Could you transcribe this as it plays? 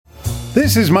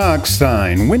This is Mark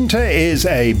Stein. Winter is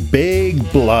a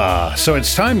big blah, so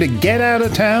it's time to get out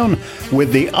of town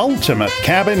with the ultimate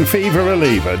cabin fever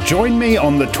reliever. Join me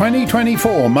on the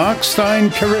 2024 Mark Stein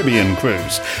Caribbean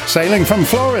Cruise, sailing from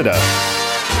Florida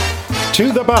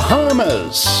to the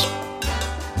Bahamas,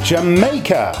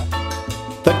 Jamaica,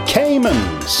 the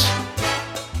Caymans,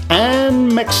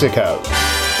 and Mexico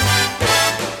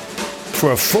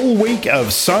for a full week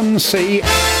of sun, sea,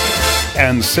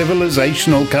 and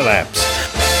civilizational collapse.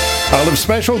 I'll have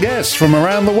special guests from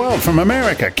around the world, from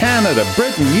America, Canada,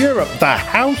 Britain, Europe, the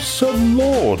House of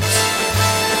Lords.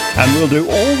 And we'll do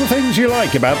all the things you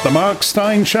like about the Mark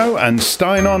Stein Show and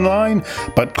Stein Online,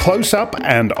 but close up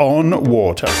and on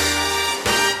water.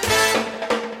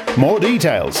 More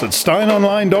details at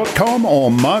steinonline.com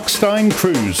or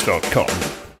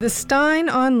marksteincruise.com. The Stein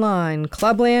Online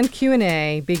Clubland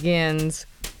Q&A begins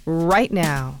right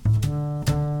now.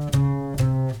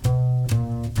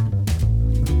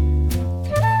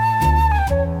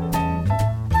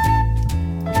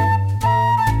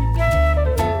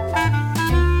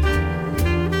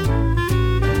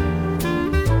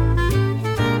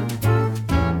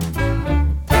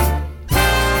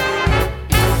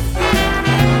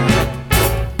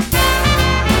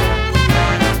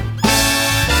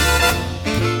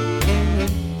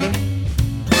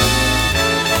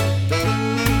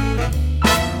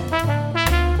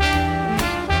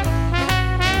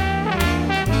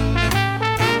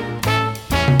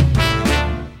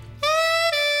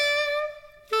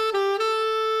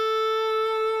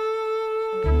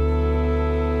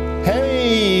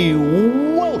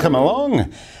 Welcome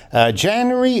along.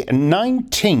 January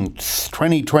 19th,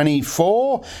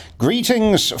 2024.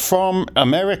 Greetings from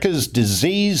America's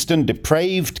diseased and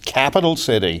depraved capital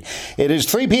city. It is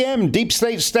 3 p.m. Deep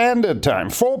State Standard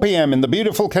Time, 4 p.m. in the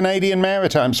beautiful Canadian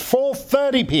Maritimes,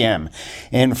 4:30 p.m.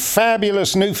 in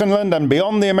fabulous Newfoundland and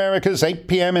beyond the Americas, 8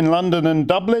 p.m. in London and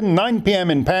Dublin, 9 p.m.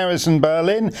 in Paris and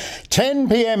Berlin, 10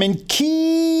 p.m. in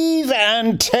Kyiv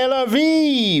and Tel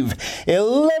Aviv,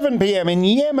 11 p.m. in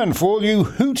Yemen for all you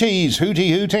Houthis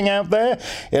hooting out there,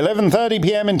 11:30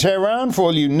 p.m. in Tehran for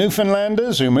all you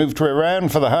Newfoundlanders who moved to Iran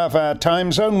for the half-hour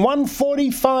time zone,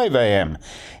 1:45 a.m.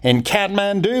 in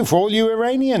Kathmandu for all you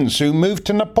Iranians who moved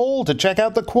to Nepal to check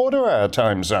out the quarter-hour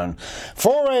time zone,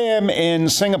 4 a.m. in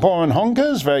Singapore and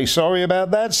Honkers, very sorry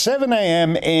about that, 7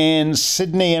 a.m. in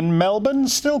Sydney and Melbourne,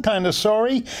 still kind of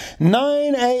sorry,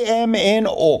 9 a.m. in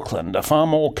Auckland, a far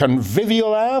more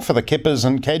convivial hour for the kippers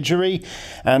and kedgeree,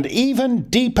 and even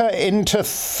deeper into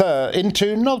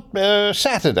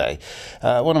Saturday.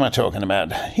 What am I talking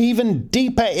about? Even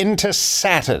deeper into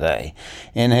Saturday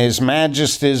in His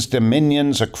Majesty's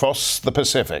dominions across the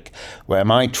Pacific, where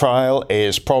my trial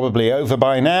is probably over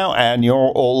by now and you're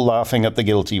all laughing at the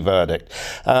guilty verdict.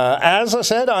 As I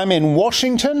said, I'm in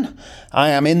Washington. I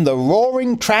am in the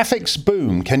roaring traffic's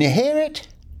boom. Can you hear it?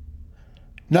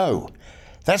 No.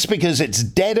 That's because it's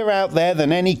deader out there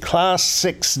than any Class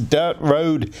 6 dirt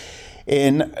road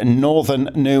in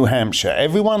northern New Hampshire.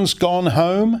 Everyone's gone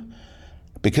home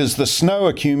because the snow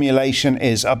accumulation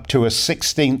is up to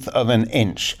 1/16 of an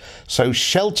inch. So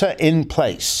shelter in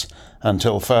place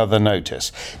until further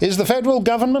notice. Is the federal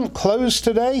government closed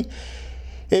today?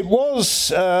 It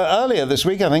was earlier this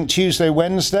week, I think Tuesday,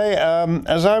 Wednesday,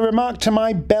 as I remarked to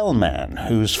my bellman,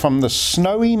 who's from the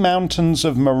snowy mountains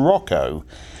of Morocco,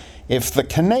 if the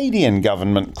Canadian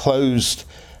government closed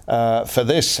for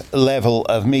this level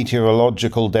of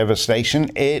meteorological devastation,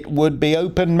 it would be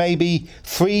open maybe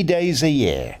 3 days a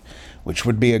year, which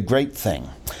would be a great thing.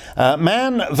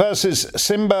 Mann versus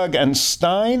Simberg and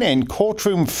Stein in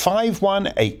courtroom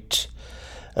 518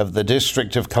 of the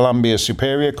District of Columbia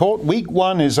Superior Court. Week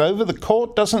 1 is over. The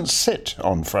court doesn't sit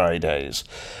on Fridays.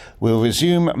 We'll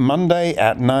resume Monday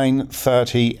at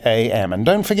 9:30 a.m. And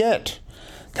don't forget,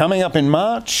 coming up in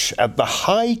March at the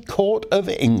High Court of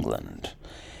England,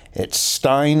 it's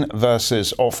Stein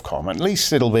versus Ofcom. At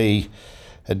least it'll be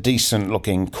a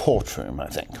decent-looking courtroom, I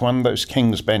think. One of those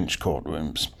King's Bench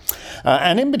courtrooms.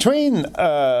 And in between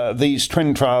these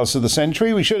twin trials of the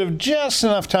century, we should have just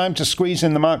enough time to squeeze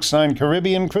in the Mark Stein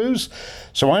Caribbean Cruise.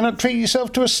 So why not treat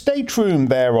yourself to a stateroom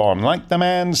thereon? Like the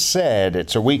man said,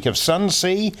 it's a week of sun,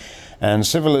 sea, and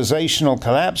civilizational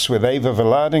collapse with Ava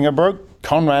Villardingerbroek,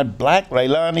 Conrad Black,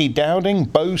 Leilani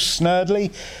Dowding, Bo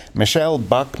Snerdley, Michelle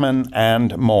Buckman,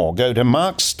 and more. Go to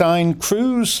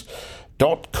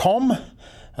marksteincruise.com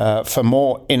for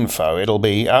more info. It'll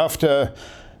be after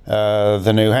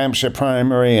the New Hampshire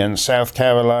primary and South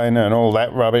Carolina and all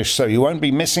that rubbish, so you won't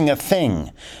be missing a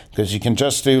thing, because you can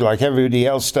just do like everybody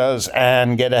else does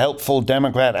and get a helpful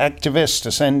Democrat activist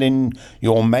to send in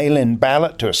your mail-in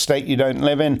ballot to a state you don't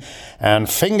live in, and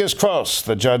fingers crossed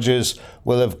the judges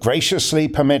will have graciously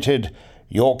permitted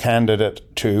your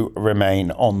candidate to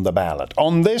remain on the ballot.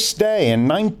 On this day in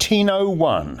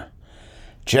 1901,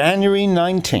 January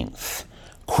 19th,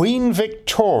 Queen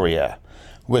Victoria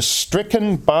was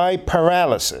stricken by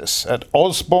paralysis at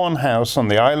Osborne House on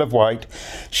the Isle of Wight.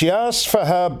 She asked for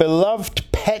her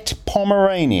beloved pet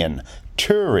Pomeranian,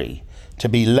 Turi, to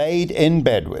be laid in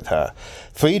bed with her.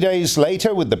 3 days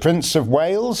later, with the Prince of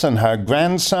Wales and her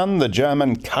grandson, the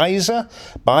German Kaiser,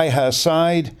 by her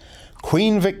side,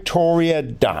 Queen Victoria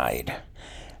died,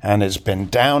 and has been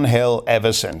downhill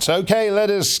ever since. Okay, let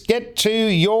us get to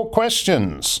your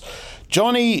questions.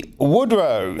 Johnny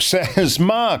Woodrow says,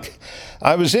 Mark,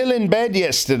 I was ill in bed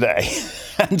yesterday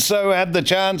and so had the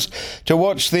chance to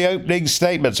watch the opening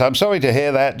statements. I'm sorry to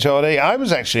hear that, Johnny. I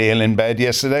was actually ill in bed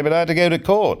yesterday, but I had to go to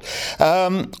court.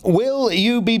 Will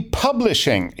you be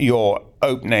publishing your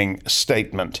opening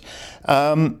statement?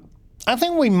 I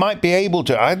think we might be able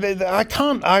to. I overheard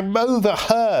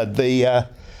the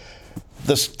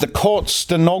court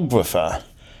stenographer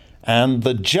and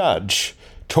the judge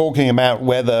talking about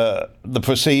whether the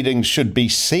proceedings should be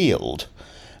sealed,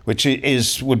 which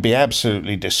would be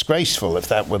absolutely disgraceful if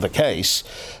that were the case.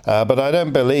 But I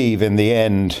don't believe in the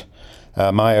end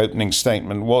my opening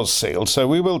statement was sealed, so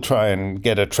we will try and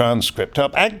get a transcript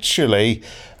up. Actually,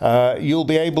 you'll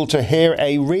be able to hear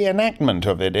a reenactment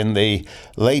of it in the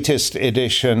latest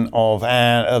edition of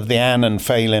the Anne and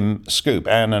Phelim Scoop,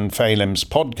 Anne and Phelim's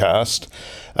podcast,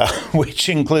 which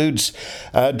includes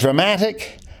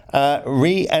dramatic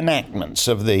reenactments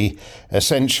of the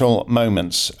essential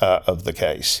moments of the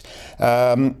case.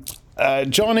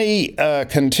 Johnny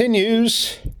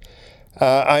continues,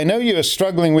 I know you are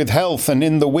struggling with health and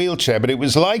in the wheelchair, but it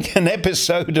was like an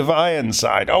episode of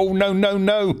Ironside. Oh,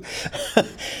 no.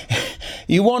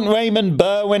 You want Raymond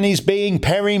Burr when he's being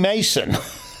Perry Mason.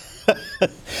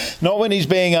 Not when he's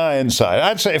being Ironside.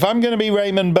 I'd say if I'm going to be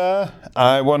Raymond Burr,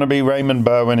 I want to be Raymond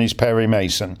Burr when he's Perry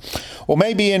Mason. Or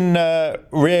maybe in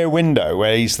Rear Window,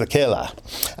 where he's the killer.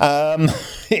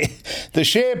 The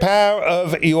sheer power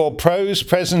of your prose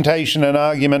presentation and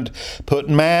argument put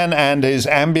Mann and his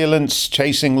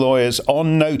ambulance-chasing lawyers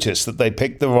on notice that they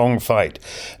picked the wrong fight.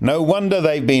 No wonder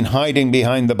they've been hiding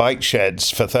behind the bike sheds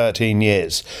for 13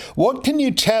 years. What can you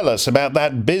tell us about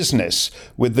that business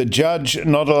with the judge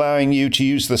not allowing you to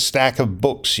use the stack of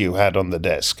books you had on the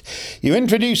desk? You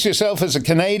introduced yourself as a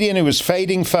Canadian who was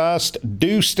fading fast.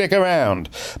 Do stick around.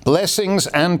 Blessings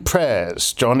and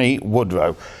prayers, Johnny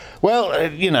Woodrow. Well,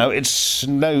 it's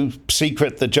no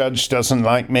secret the judge doesn't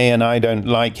like me and I don't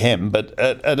like him, but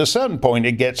at a certain point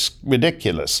it gets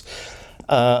ridiculous.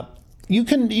 I've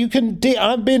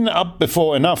been up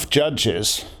before enough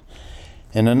judges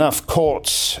in enough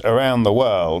courts around the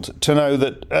world to know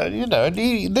that,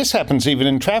 this happens even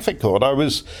in traffic court. I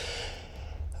was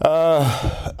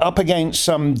up against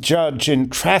some judge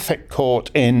in traffic court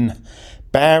in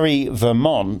Barrie,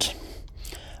 Vermont.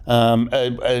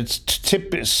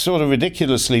 It's sort of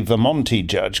ridiculously Vermonty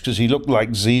judge because he looked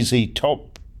like ZZ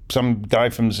Top, some guy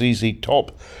from ZZ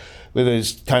Top, with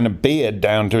his kind of beard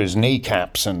down to his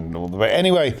kneecaps and all the way.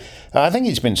 Anyway, I think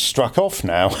he's been struck off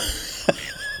now.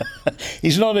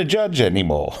 He's not a judge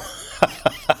anymore.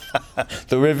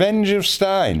 The Revenge of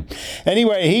Stein.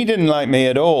 Anyway, he didn't like me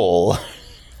at all.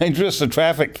 It's just a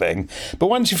traffic thing. But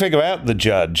once you figure out the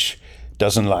judge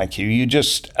doesn't like you, you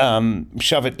just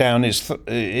shove it down his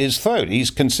throat. He's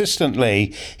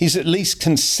at least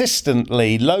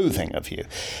consistently loathing of you.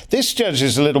 This judge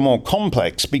is a little more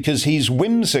complex because he's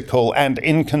whimsical and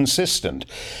inconsistent,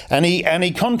 and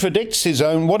he contradicts his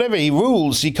own, whatever he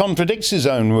rules, he contradicts his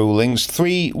own rulings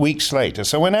 3 weeks later.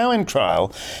 So we're now in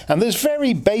trial, and there's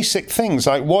very basic things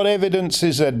like what evidence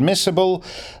is admissible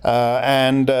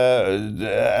and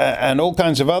all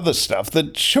kinds of other stuff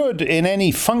that should, in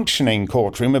any functioning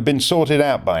courtroom, have been sorted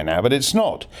out by now, but it's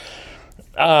not.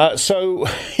 So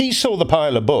he saw the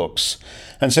pile of books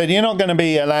and said, you're not going to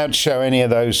be allowed to show any of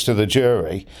those to the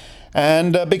jury.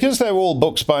 And because they were all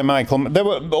books by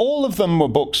all of them were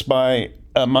books by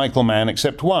Michael Mann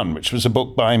except one, which was a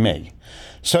book by me.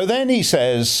 So then he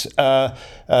says,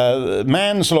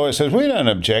 Mann's lawyer says, we don't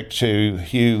object to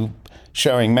you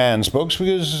showing Mann's books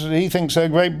because he thinks they're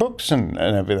great books and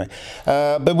everything.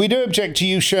 But we do object to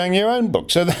you showing your own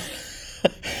books. So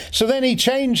So then he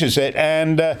changes it,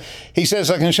 and he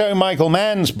says, I can show Michael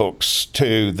Mann's books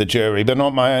to the jury, but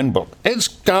not my own book. It's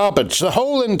garbage. The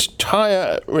whole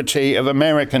entirety of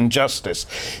American justice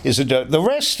is a joke. The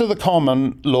rest of the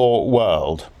common law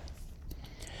world,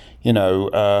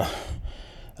 England,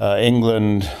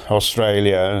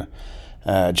 Australia,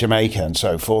 Jamaica, and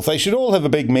so forth, they should all have a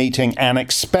big meeting and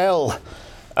expel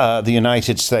the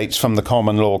United States from the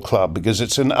common law club, because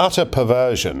it's an utter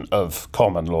perversion of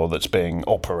common law that's being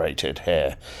operated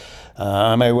here.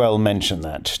 I may well mention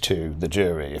that to the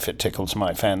jury if it tickles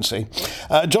my fancy.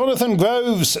 Jonathan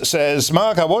Groves says,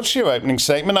 Mark, I watched your opening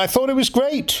statement. I thought it was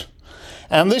great.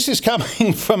 And this is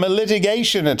coming from a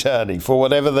litigation attorney, for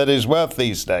whatever that is worth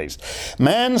these days.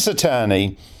 Mann's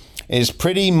attorney is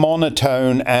pretty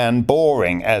monotone and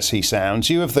boring as he sounds.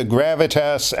 You have the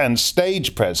gravitas and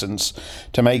stage presence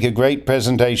to make a great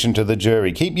presentation to the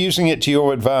jury. Keep using it to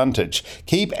your advantage.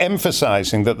 Keep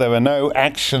emphasizing that there are no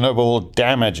actionable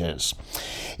damages.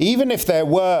 Even if there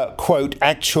were, quote,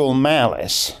 actual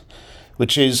malice,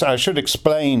 which is, I should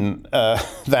explain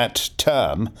that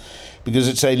term, because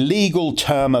it's a legal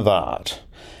term of art.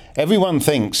 Everyone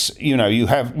thinks, you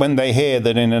have, when they hear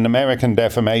that in an American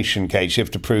defamation case you have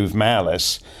to prove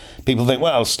malice, people think,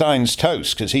 well, Stein's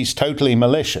toast because he's totally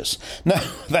malicious. No,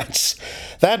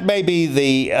 that may be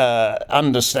the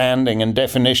understanding and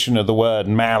definition of the word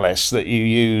malice that you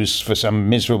use for some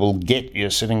miserable git you're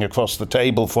sitting across the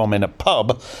table from in a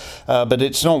pub, but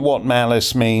it's not what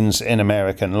malice means in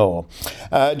American law.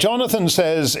 Jonathan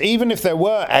says, even if there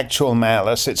were actual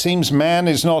malice, it seems Mann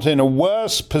is not in a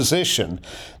worse position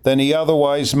than he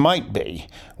otherwise might be,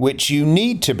 which you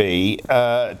need to be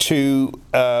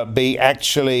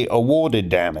actually awarded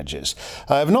damages.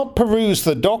 I have not perused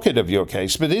the docket of your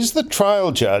case, but is the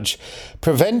trial judge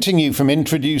preventing you from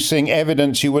introducing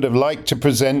evidence you would have liked to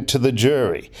present to the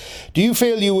jury? Do you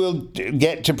feel you will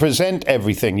get to present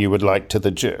everything you would like to the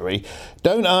jury?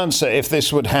 Don't answer if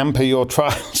this would hamper your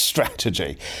trial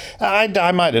strategy.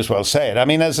 I might as well say it. I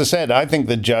mean, as I said, I think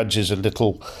the judge is a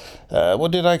little,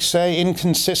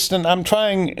 inconsistent. I'm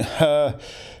trying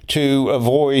to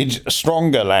avoid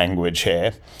stronger language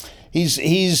here.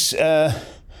 He's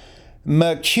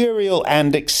mercurial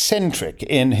and eccentric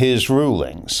in his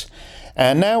rulings.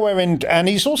 And now and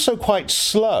he's also quite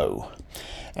slow.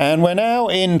 And we're now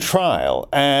in trial,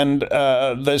 and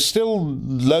there's still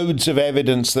loads of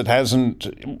evidence that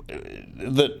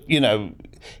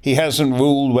he hasn't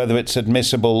ruled whether it's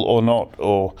admissible or not,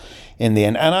 or in the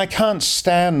end. And I can't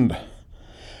stand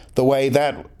the way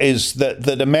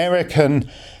that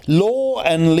American law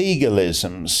and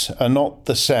legalisms are not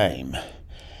the same.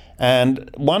 And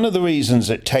one of the reasons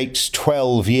it takes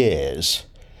 12 years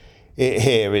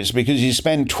here is because you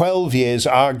spend 12 years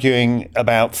arguing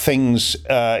about things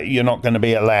you're not going to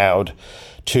be allowed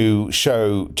to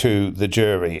show to the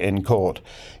jury in court.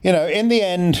 In the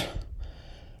end,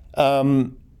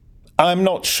 I'm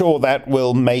not sure that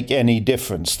will make any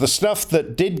difference. The stuff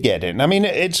that did get in, I mean,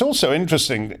 it's also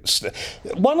interesting.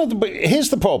 Here's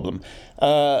the problem.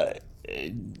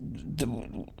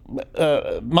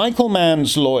 Michael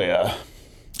Mann's lawyer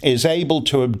is able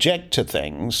to object to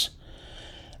things,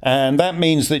 and that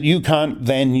means that you can't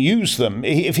then use them.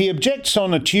 If he objects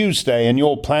on a Tuesday and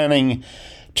you're planning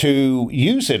to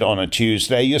use it on a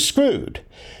Tuesday, you're screwed,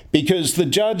 because the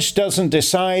judge doesn't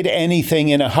decide anything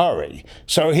in a hurry.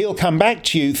 So he'll come back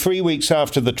to you 3 weeks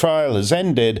after the trial has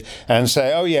ended and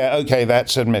say, oh yeah, okay,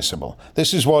 that's admissible.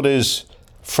 This is what is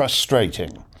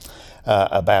frustrating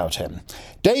about him.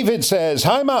 David says,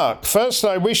 hi Mark, first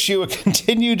I wish you a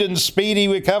continued and speedy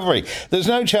recovery. There's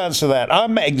no chance of that.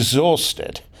 I'm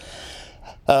exhausted.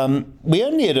 We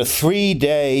only had a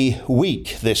 3-day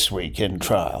week this week in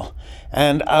trial.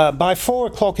 And by 4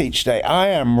 o'clock each day, I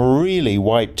am really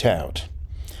wiped out.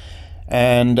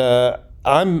 And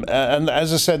and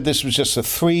as I said, this was just a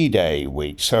 3-day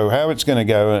week. So how it's going to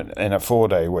go in a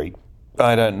 4-day week,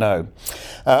 I don't know.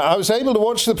 I was able to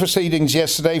watch the proceedings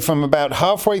yesterday from about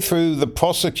halfway through the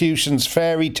prosecution's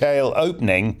fairy tale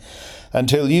opening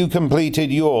until you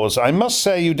completed yours. I must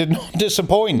say you did not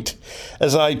disappoint,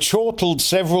 as I chortled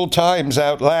several times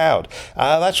out loud.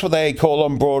 That's what they call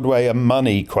on Broadway a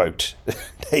money quote,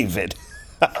 David.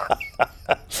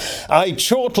 I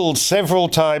chortled several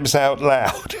times out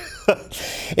loud.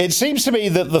 It seems to me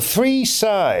that the three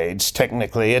sides,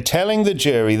 technically, are telling the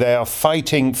jury they are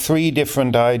fighting three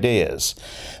different ideas.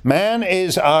 Mann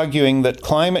is arguing that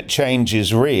climate change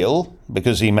is real,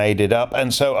 because he made it up,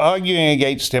 and so arguing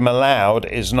against him aloud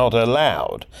is not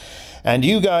allowed. And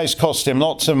you guys cost him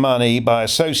lots of money by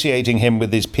associating him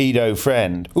with his pedo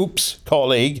friend,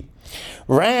 colleague.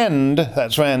 Rand,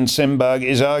 that's Rand Simberg,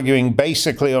 is arguing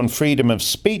basically on freedom of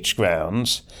speech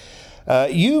grounds.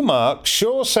 You, Mark,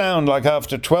 sure sound like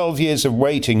after 12 years of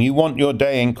waiting, you want your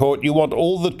day in court, you want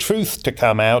all the truth to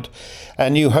come out,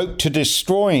 and you hope to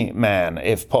destroy man,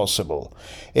 if possible.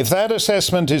 If that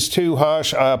assessment is too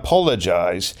harsh, I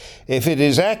apologize. If it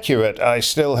is accurate, I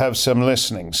still have some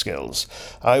listening skills.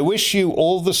 I wish you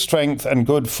all the strength and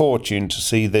good fortune to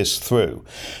see this through.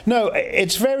 No,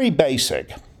 it's very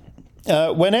basic.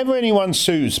 Whenever anyone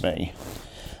sues me,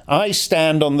 I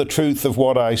stand on the truth of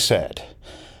what I said.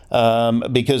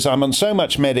 Because I'm on so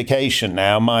much medication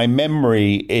now, my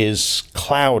memory is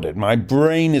clouded. My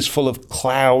brain is full of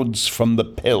clouds from the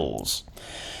pills.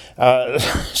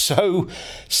 So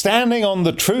standing on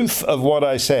the truth of what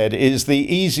I said is the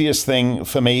easiest thing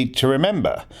for me to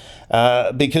remember,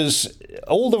 because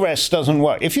all the rest doesn't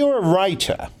work. If you're a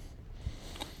writer,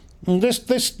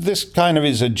 this kind of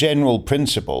is a general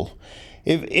principle.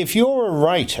 If you're a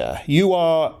writer, you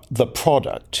are the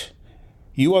product.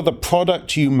 You are the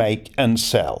product you make and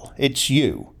sell. It's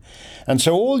you. And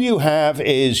so all you have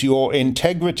is your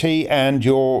integrity and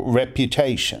your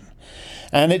reputation.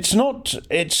 And it's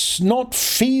not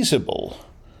feasible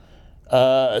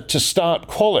to start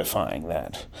qualifying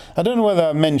that. I don't know whether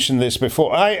I've mentioned this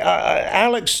before.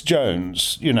 Alex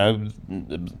Jones,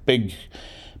 big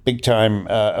time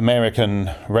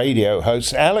American radio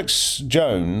host, Alex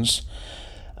Jones,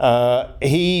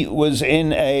 he was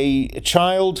in a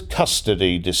child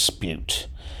custody dispute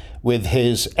with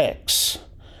his ex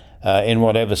in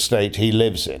whatever state he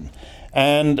lives in.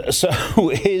 And so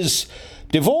his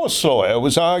divorce lawyer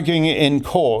was arguing in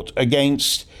court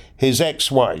against his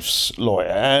ex-wife's lawyer.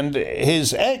 And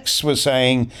his ex was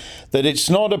saying that it's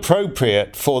not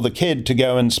appropriate for the kid to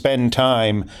go and spend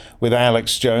time with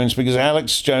Alex Jones because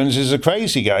Alex Jones is a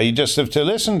crazy guy. You just have to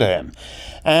listen to him.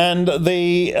 And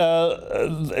the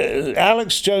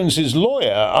Alex Jones's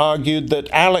lawyer argued that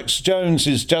Alex Jones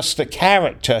is just a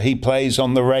character he plays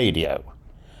on the radio.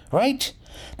 Right?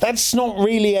 That's not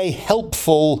really a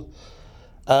helpful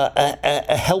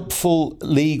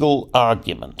legal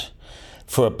argument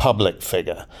for a public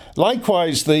figure.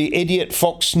 Likewise, the idiot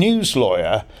Fox News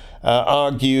lawyer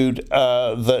argued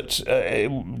that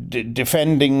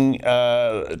defending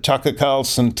Tucker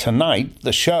Carlson Tonight,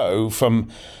 the show, from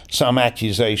some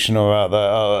accusation or other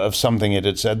of something it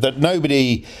had said, that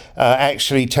nobody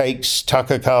actually takes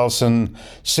Tucker Carlson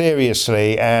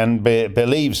seriously and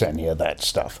believes any of that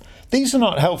stuff. These are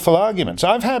not helpful arguments.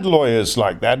 I've had lawyers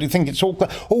like that who think it's all...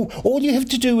 all you have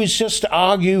to do is just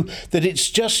argue that it's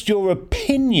just your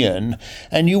opinion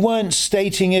and you weren't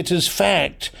stating it as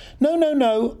fact.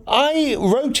 No. I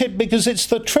wrote it because it's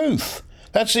the truth.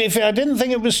 That's if I didn't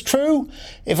think it was true,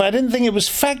 if I didn't think it was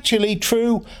factually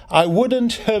true, I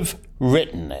wouldn't have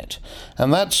written it.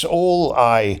 And that's all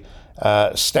I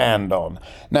stand on.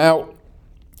 Now,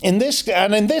 in this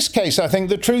case, I think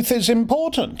the truth is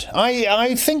important.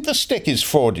 I think the stick is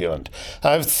fraudulent.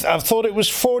 I've thought it was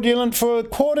fraudulent for a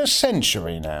quarter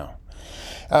century now.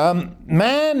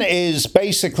 Man is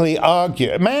basically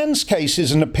man's case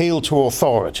is an appeal to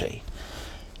authority.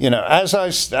 As I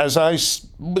was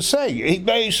saying,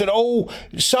 he said,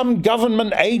 some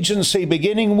government agency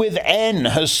beginning with N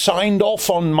has signed off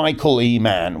on Michael E.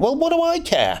 Mann. Well, what do I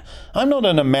care? I'm not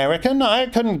an American. I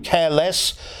couldn't care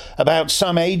less about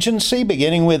some agency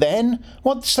beginning with N.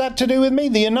 What's that to do with me?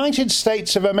 The United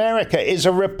States of America is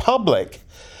a republic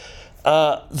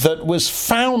that was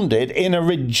founded in a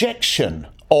rejection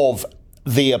of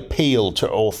the appeal to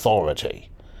authority.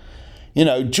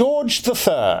 George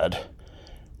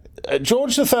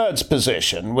III's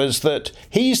position was that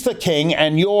he's the king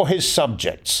and you're his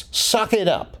subjects. Suck it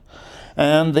up.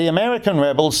 And the American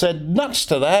rebels said, nuts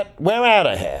to that, we're out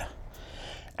of here.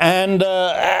 And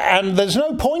there's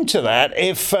no point to that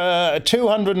if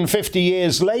 250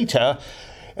 years later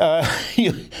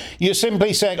you're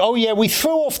simply saying, oh yeah, we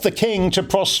threw off the king to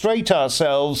prostrate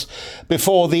ourselves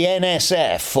before the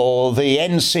NSF or the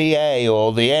NCA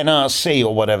or the NRC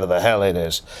or whatever the hell it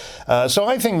is. So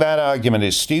I think that argument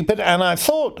is stupid. And I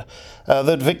thought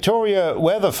that Victoria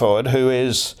Weatherford, who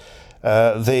is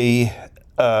the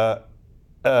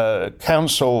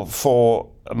counsel for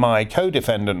my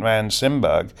co-defendant Rand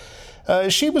Simberg,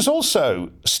 she was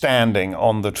also standing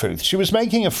on the truth. She was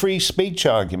making a free speech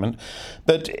argument,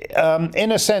 but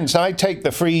in a sense, I take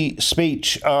the free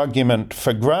speech argument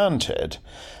for granted,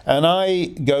 and I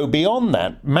go beyond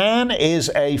that. Man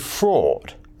is a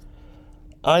fraud.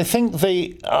 I think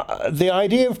the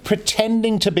idea of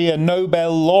pretending to be a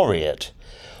Nobel laureate,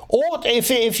 or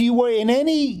if you were in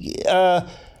any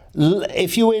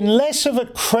if you're in less of a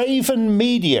craven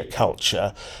media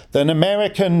culture than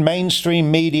American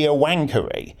mainstream media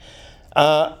wankery,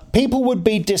 people would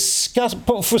be disgusted.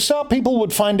 For some, people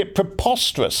would find it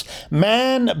preposterous.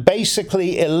 Man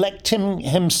basically electing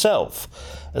himself,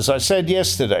 as I said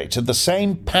yesterday, to the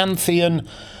same pantheon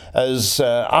as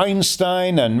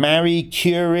Einstein and Marie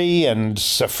Curie and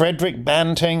Sir Frederick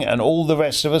Banting and all the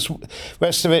rest of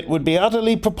it would be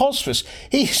utterly preposterous.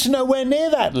 He's nowhere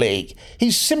near that league.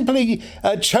 He's simply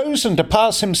chosen to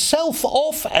pass himself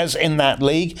off as in that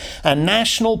league, and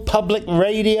National Public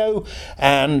Radio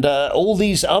and all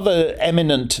these other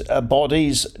eminent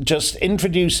bodies just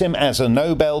introduce him as a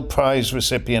Nobel Prize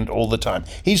recipient all the time.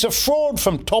 He's a fraud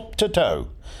from top to toe.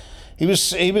 He was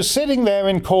sitting there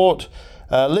in court,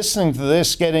 listening to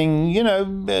this, getting,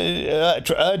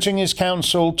 urging his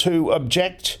counsel to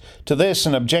object to this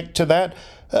and object to that.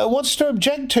 What's to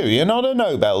object to? You're not a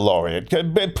Nobel laureate.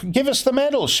 Give us the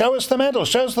medal. Show us the medal.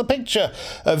 Show us the picture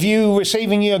of you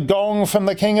receiving your gong from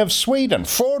the King of Sweden.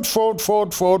 Fraud, fraud,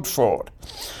 fraud, fraud, fraud.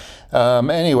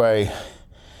 Anyway,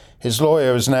 his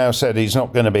lawyer has now said he's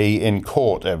not going to be in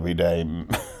court every day.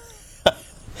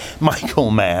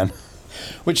 Michael Mann.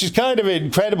 Which is kind of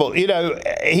incredible.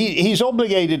 He's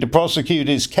obligated to prosecute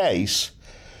his case,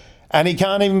 and he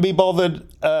can't even be bothered.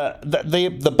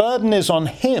 The burden is on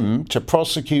him to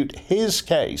prosecute his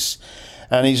case,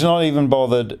 and he's not even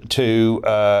bothered to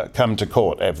come to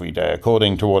court every day,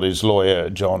 according to what his lawyer,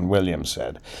 John Williams,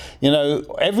 said.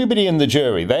 Everybody in the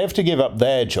jury, they have to give up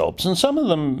their jobs, and some of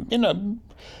them,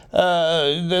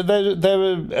 they're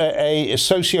a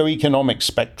socio-economic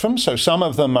spectrum, so some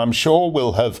of them, I'm sure,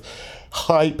 will have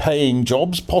high-paying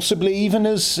jobs, possibly even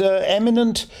as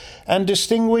eminent and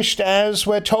distinguished as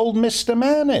we're told Mr.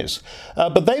 Mann is.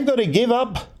 But they've got to give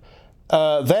up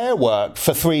their work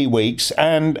for 3 weeks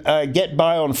and get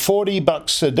by on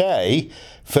 $40 a day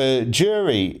for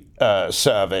jury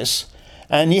service.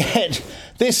 And yet,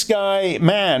 this guy,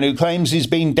 Mann, who claims he's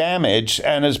been damaged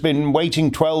and has been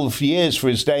waiting 12 years for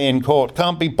his day in court,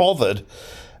 can't be bothered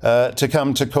to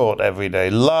come to court every day.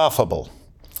 Laughable.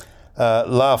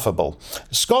 Laughable.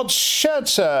 Scott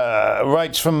Scherzer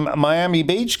writes from Miami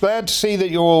Beach, glad to see that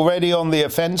you're already on the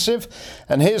offensive,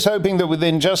 and here's hoping that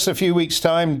within just a few weeks'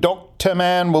 time, Dr.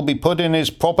 Mann will be put in his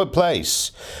proper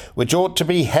place, which ought to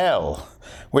be hell,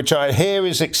 which I hear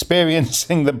is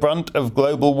experiencing the brunt of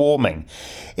global warming.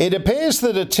 It appears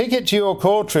that a ticket to your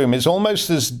courtroom is almost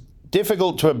as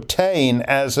difficult to obtain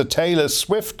as a Taylor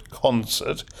Swift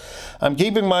concert. I'm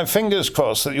keeping my fingers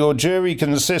crossed that your jury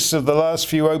consists of the last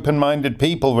few open-minded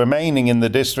people remaining in the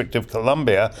District of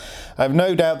Columbia. I've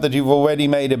no doubt that you've already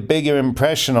made a bigger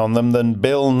impression on them than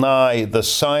Bill Nye, the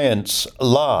Science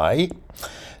Lie.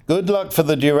 Good luck for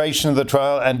the duration of the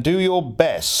trial, and do your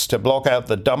best to block out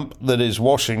the dump that is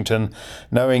Washington,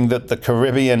 knowing that the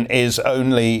Caribbean is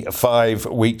only 5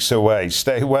 weeks away.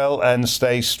 Stay well and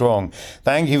stay strong.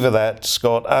 Thank you for that,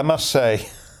 Scott. I must say,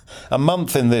 a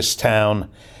month in this town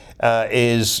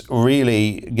is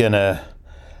really gonna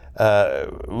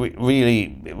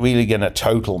really gonna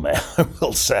total me, I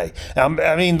will say.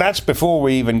 I mean, that's before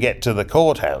we even get to the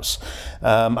courthouse.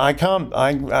 I can't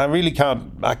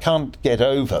get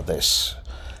over this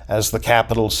as the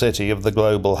capital city of the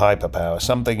global hyperpower.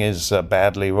 Something is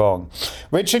badly wrong.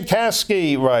 Richard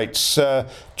Kasky writes,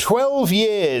 12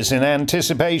 years in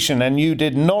anticipation, and you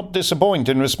did not disappoint.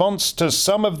 In response to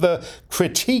some of the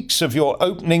critiques of your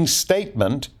opening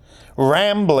statement,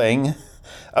 rambling,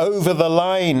 over the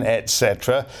line,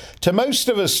 etc. To most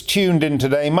of us tuned in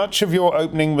today, much of your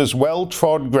opening was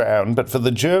well-trod ground, but for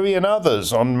the jury and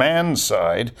others on Mann's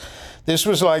side, this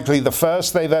was likely the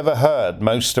first they've ever heard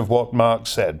most of what Mark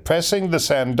said. Pressing the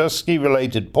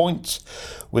Sandusky-related points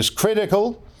was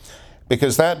critical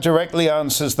because that directly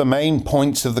answers the main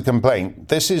points of the complaint.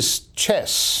 This is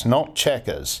chess, not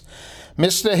checkers.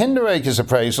 Mr. Hinderaker's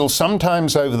appraisal,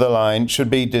 sometimes over the line, should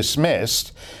be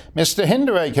dismissed. Mr.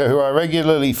 Hinderaker, who I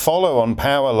regularly follow on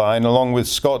Powerline, along with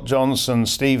Scott Johnson,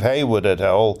 Steve Hayward et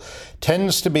al.,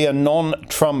 tends to be a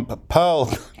non-Trump pearl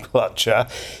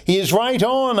clutcher. He is right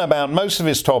on about most of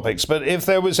his topics, but if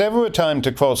there was ever a time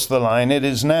to cross the line, it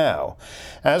is now.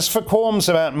 As for qualms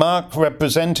about Mark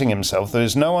representing himself, there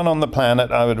is no one on the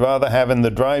planet I would rather have in the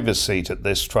driver's seat at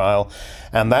this trial,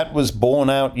 and that was borne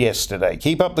out yesterday.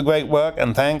 Keep up the great work,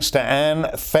 and thanks to Anne,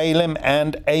 Phelim,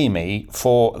 and Amy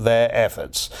for their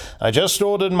efforts. I just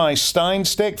ordered my Stein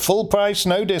stick, full price,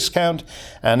 no discount,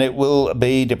 and it will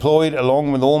be deployed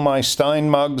along with all my Stein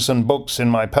mugs and books in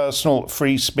my personal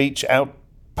free speech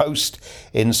outpost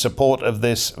in support of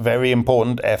this very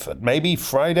important effort. Maybe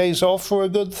Friday's off for a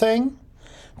good thing?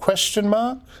 Question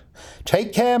mark?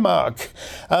 Take care, Mark.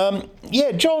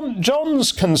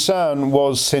 John's concern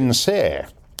was sincere.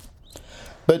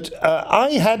 But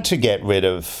I had to get rid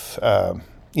of,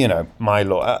 my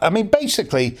law. I mean,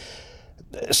 basically,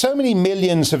 so many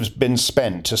millions have been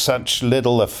spent to such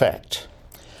little effect.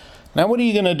 Now, what are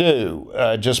you going to do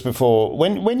just before,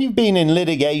 when you've been in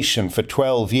litigation for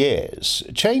 12 years,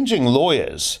 changing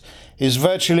lawyers is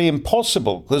virtually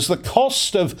impossible because the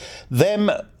cost of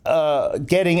them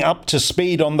getting up to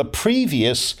speed on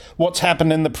what's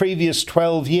happened in the previous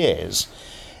 12 years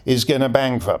is going to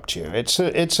bankrupt you.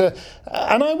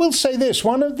 And I will say this,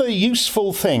 one of the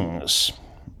useful things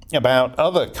about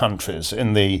other countries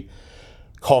in the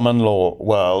common law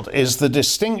world is the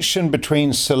distinction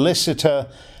between solicitor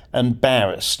and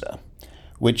barrister,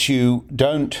 which you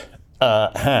don't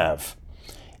have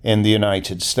in the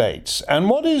United States. And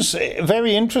what is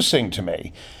very interesting to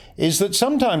me is that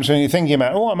sometimes when you're thinking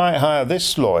about, I might hire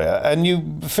this lawyer, and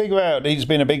you figure out he's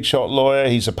been a big shot lawyer,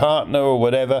 he's a partner or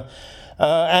whatever,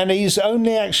 and he's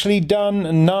only actually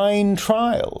done 9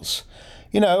 trials.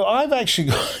 I've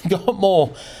actually got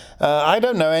more. I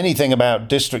don't know anything about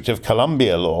District of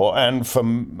Columbia law, and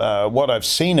from what I've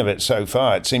seen of it so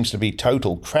far, it seems to be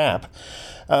total crap.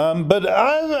 But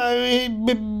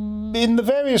in the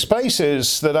various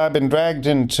places that I've been dragged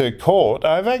into court,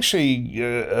 I've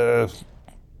actually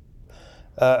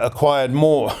acquired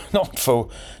more, not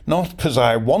because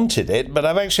I wanted it, but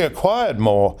I've actually acquired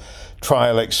more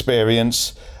trial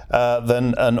experience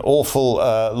than an awful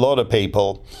lot of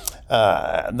people,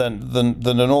 than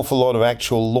an awful lot of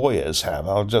actual lawyers have.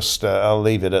 I'll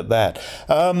leave it at that.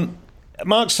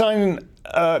 Mark Stein,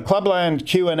 Clubland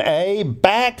Q&A,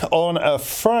 back on a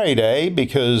Friday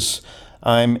because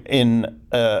I'm in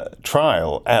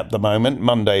trial at the moment,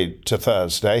 Monday to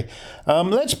Thursday.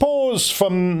 Let's pause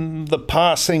from the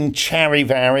passing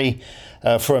charivari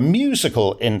for a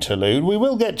musical interlude. We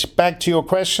will get back to your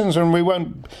questions, and we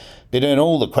won't be doing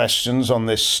all the questions on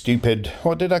this stupid,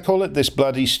 what did I call it? This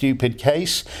bloody stupid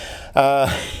case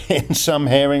in some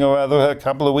hearing or other a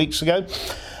couple of weeks ago.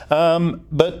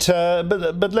 But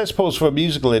let's pause for a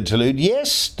musical interlude.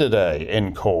 Yesterday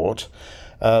in court,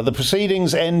 the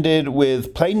proceedings ended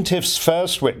with plaintiff's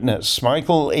first witness,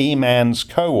 Michael E. Mann's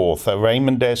co-author,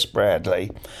 Raymond S.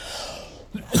 Bradley.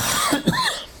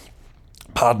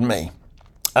 Pardon me.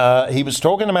 He was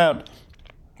talking about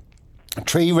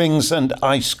tree rings and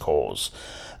ice cores.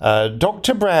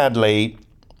 Dr. Bradley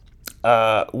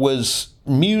was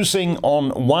musing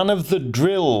on one of the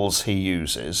drills he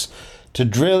uses to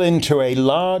drill into a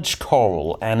large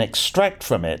coral and extract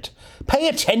from it. Pay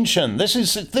attention, this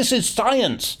is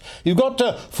science. You've got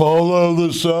to follow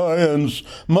the science,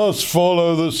 must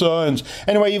follow the science.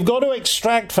 Anyway, you've got to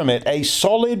extract from it a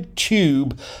solid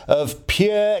tube of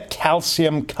pure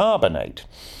calcium carbonate.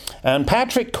 And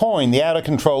Patrick Coyne, the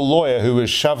out-of-control lawyer who was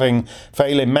shoving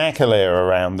Phelan McAleer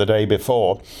around the day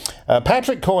before,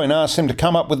 Patrick Coyne asked him to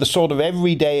come up with a sort of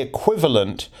everyday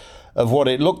equivalent of what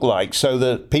it looked like so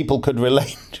that people could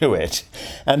relate to it.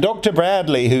 And Dr.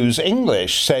 Bradley, who's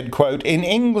English, said, quote, "In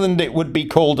England it would be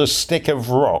called a stick of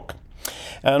rock."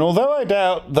 And although I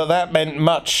doubt that meant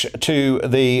much to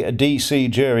the DC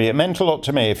jury, it meant a lot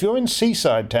to me. If you're in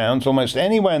seaside towns, almost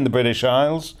anywhere in the British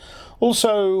Isles,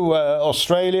 also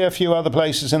Australia, a few other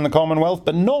places in the Commonwealth,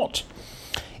 but not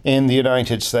in the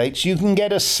United States, you can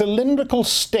get a cylindrical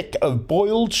stick of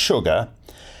boiled sugar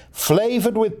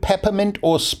flavoured with peppermint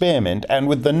or spearmint and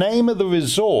with the name of the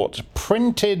resort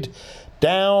printed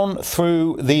down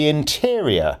through the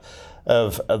interior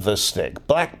of the stick.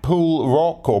 Blackpool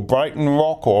Rock or Brighton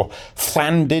Rock or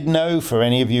Llandudno for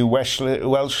any of you Welsh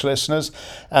listeners.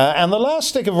 And the last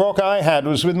stick of rock I had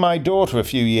was with my daughter a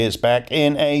few years back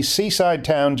in a seaside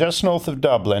town just north of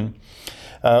Dublin,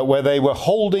 where they were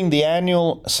holding the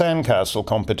annual sandcastle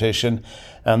competition,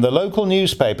 and the local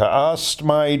newspaper asked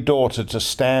my daughter to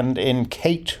stand in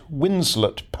Kate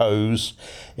Winslet pose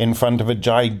in front of a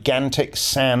gigantic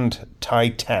sand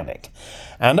Titanic.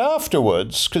 And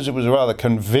afterwards, because it was a rather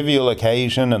convivial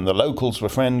occasion and the locals were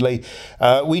friendly,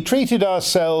 we treated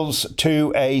ourselves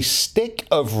to a stick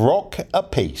of rock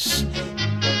apiece.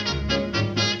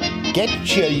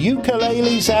 Get your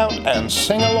ukuleles out and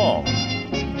sing along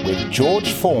with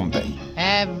George Formby.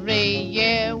 Every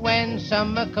year when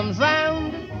summer comes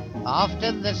round, off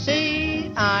to the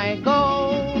sea I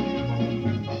go.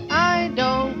 I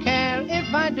don't care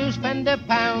if I do spend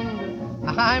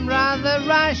 £1, I'm rather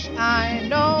rash, I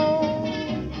know.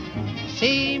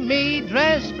 See me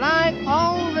dressed like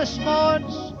all the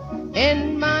sports,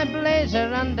 in my blazer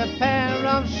and a pair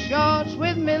of shorts,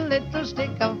 with me little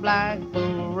stick of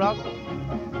Blackpool Rock.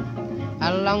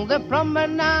 Along the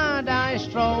promenade I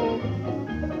stroll,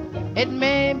 It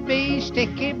may be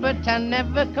sticky, but I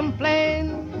never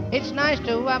complain. It's nice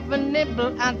to have a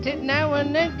nibble at it now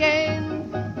and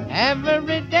again.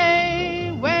 Every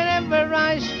day, wherever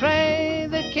I stray,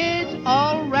 the kids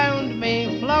all round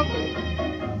me flock.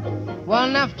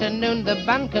 One afternoon, the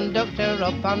band conductor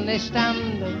up on the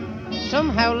stand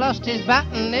somehow lost his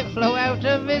baton, it flew out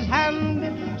of his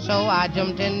hand. So I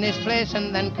jumped in this place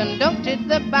and then conducted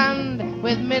the band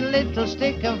with me little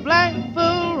stick of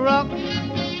Blackpool rock.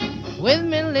 With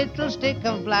me little stick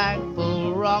of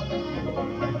Blackpool rock.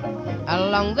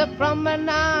 Along the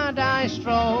promenade I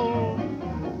strolled.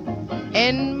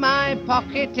 In my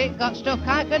pocket it got stuck,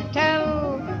 I could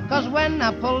tell, 'cause when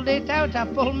I pulled it out I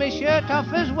pulled my shirt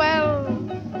off as well.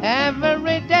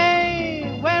 Every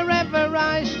day, wherever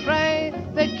I stray,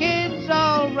 the kids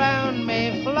all round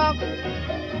me flock.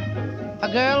 A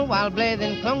girl while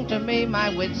bathing clung to me, my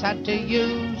wits had to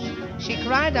use. She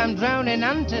cried, I'm drowning,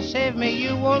 and to save me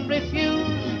you won't refuse.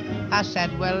 I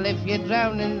said, well, if you're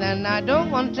drowning, then I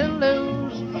don't want to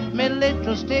lose me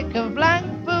little stick of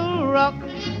Blackpool rock.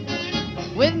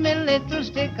 With me little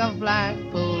stick of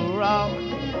Blackpool rock.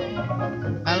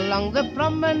 Along the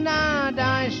promenade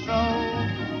I strolled.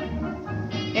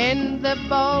 In the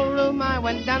ballroom I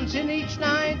went dancing each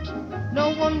night.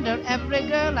 No wonder every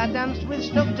girl I danced with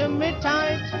stuck to me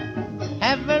tight.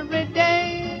 Every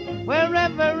day,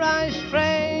 wherever I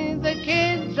stray, the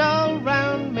kids all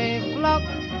round me flock.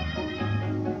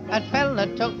 A fella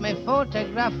took me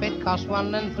photograph, it cost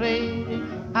 1 and 3.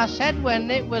 I said when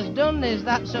it was done, is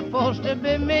that supposed to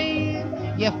be me?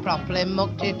 You've properly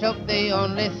mucked it up, the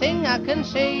only thing I can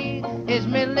see is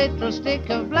me little stick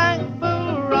of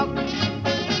Blackpool rock.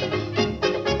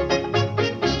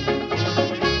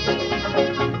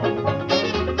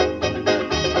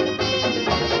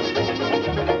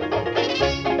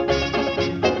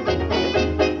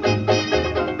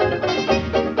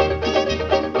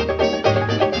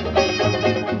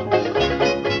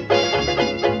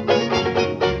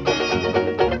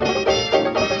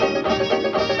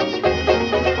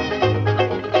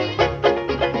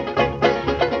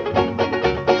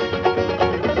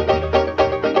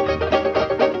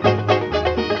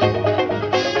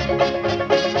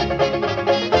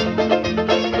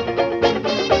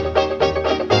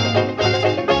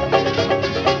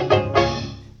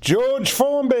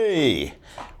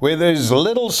 With his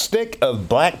little stick of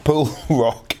Blackpool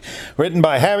rock, written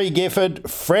by Harry Gifford,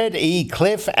 Fred E.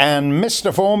 Cliff and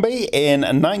Mr. Formby in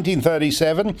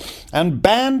 1937 and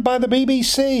banned by the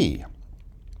BBC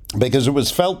because it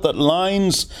was felt that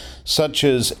lines such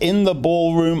as in the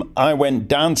ballroom I went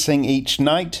dancing each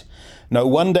night, no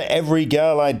wonder every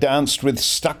girl I danced with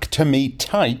stuck to me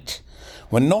tight,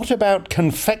 were not about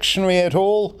confectionery at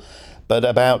all, but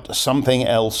about something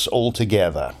else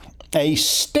altogether. A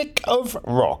stick of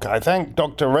rock. I thank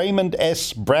Dr. Raymond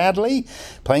S. Bradley,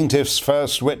 plaintiff's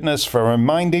first witness, for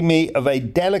reminding me of a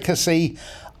delicacy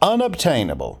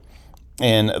unobtainable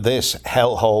in this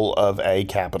hellhole of a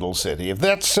capital city. If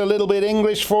that's a little bit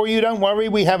English for you, don't worry.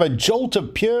 We have a jolt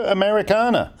of pure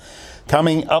Americana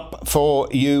coming up for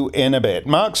you in a bit.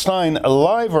 Mark Stein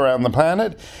live around the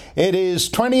planet. It is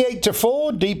 28 to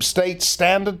 4 Deep State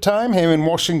Standard Time here in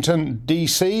Washington,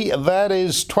 D.C. That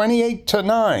is 28 to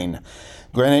 9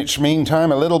 Greenwich Mean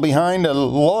Time, a little behind, a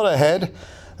lot ahead,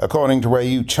 according to where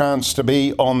you chance to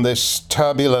be on this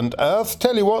turbulent earth.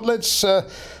 Tell you what, let's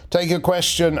take a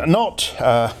question not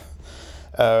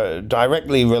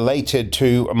directly related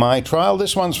to my trial.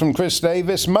 This one's from Chris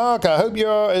Davis. Mark, I hope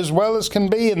you're as well as can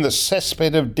be in the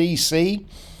cesspit of DC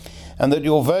and that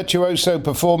your virtuoso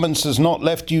performance has not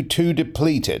left you too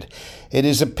depleted. It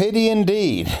is a pity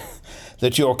indeed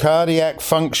that your cardiac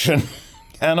function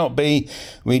cannot be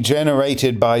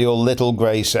regenerated by your little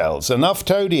grey cells. Enough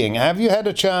toadying. Have you had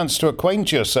a chance to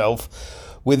acquaint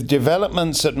yourself with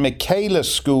developments at Michaela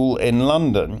School in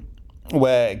London,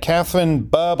 where Catherine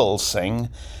Burblesing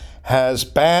has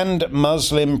banned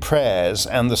Muslim prayers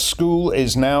and the school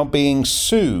is now being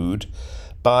sued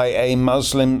by a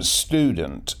Muslim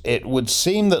student? It would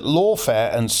seem that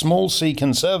lawfare and small c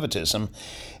conservatism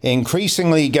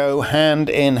increasingly go hand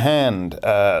in hand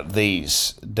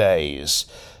these days,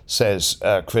 says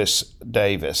Chris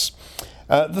Davis.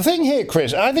 The thing here,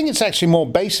 Chris, I think it's actually more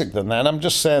basic than that. I'm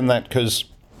just saying that because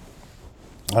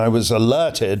I was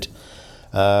alerted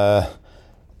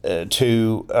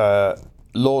to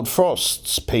Lord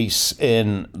Frost's piece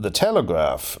in The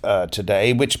Telegraph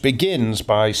today, which begins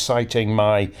by citing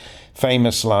my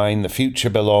famous line, "The future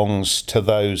belongs to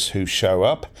those who show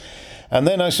up." And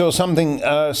then I saw something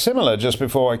similar just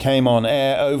before I came on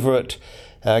air over at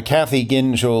Kathy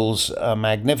Gingell's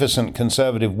Magnificent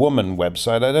Conservative Woman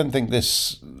website. I don't think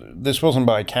this wasn't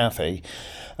by Kathy,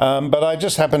 but I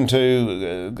just happened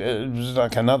to, it was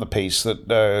like another piece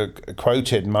that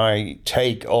quoted my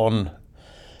take on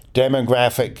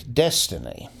demographic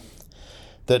destiny.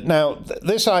 That now,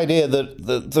 this idea that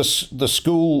the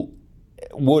school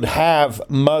would have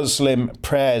Muslim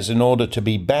prayers in order to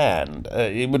be banned,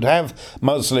 it would have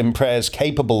Muslim prayers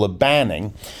capable of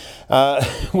banning,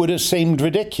 would have seemed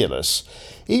ridiculous,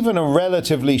 even a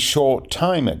relatively short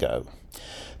time ago.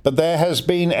 But there has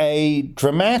been a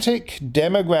dramatic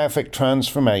demographic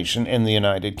transformation in the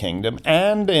United Kingdom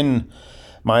and in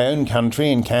my own country,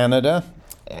 in Canada,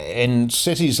 in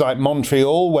cities like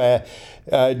Montreal, where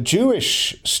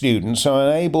Jewish students are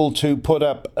unable to put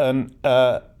up an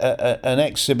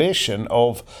exhibition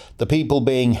of the people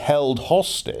being held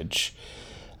hostage,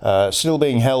 still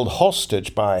being held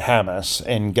hostage by Hamas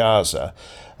in Gaza,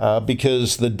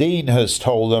 because the dean has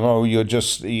told them, "Oh, you're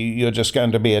just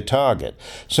going to be a target."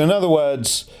 So, in other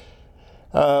words,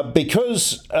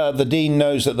 because the dean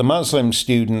knows that the Muslim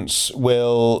students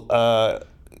will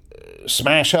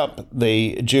smash up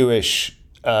the Jewish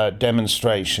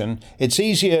demonstration, it's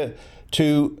easier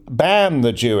to ban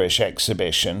the Jewish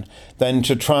exhibition than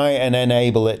to try and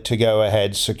enable it to go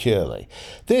ahead securely.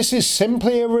 This is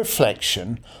simply a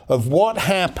reflection of what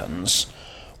happens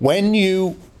when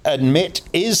you admit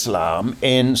Islam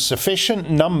in sufficient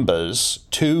numbers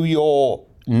to your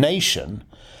nation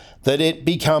that it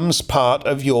becomes part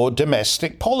of your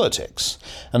domestic politics.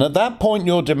 And at that point,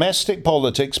 your domestic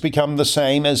politics become the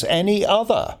same as any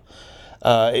other.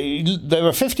 There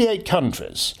are 58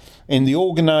 countries in the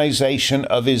Organization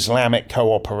of Islamic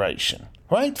Cooperation,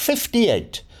 right?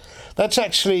 58. That's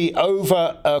actually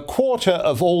over a quarter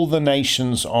of all the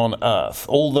nations on earth,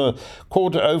 over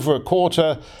a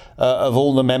quarter of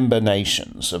all the member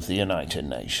nations of the United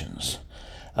Nations.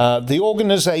 The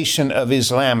Organization of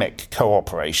Islamic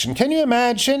Cooperation. Can you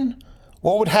imagine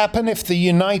what would happen if the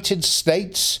United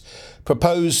States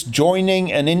proposed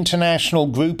joining an international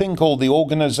grouping called the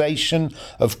Organization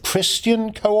of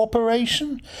Christian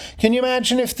Cooperation? Can you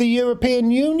imagine if the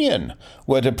European Union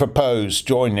were to propose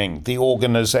joining the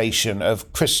Organization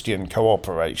of Christian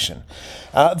Cooperation?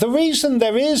 The reason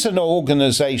there is an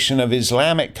Organization of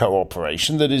Islamic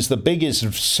Cooperation that is the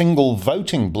biggest single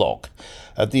voting bloc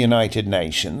at the United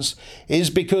Nations is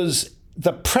because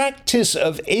the practice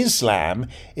of Islam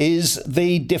is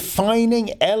the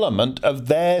defining element of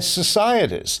their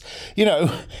societies. You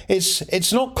know,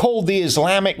 it's not called the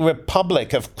Islamic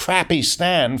Republic of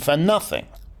Crappy-stan for nothing.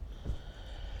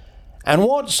 And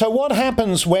what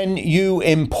happens when you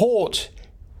import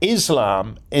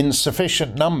Islam in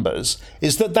sufficient numbers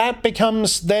is that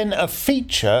becomes then a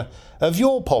feature of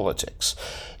your politics.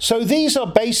 So these are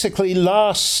basically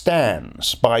last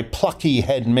stands by plucky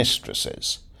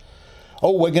headmistresses.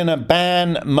 Oh, we're going to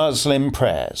ban Muslim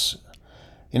prayers.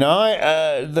 You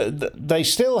know, they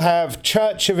still have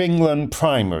Church of England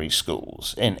primary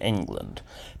schools in England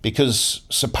because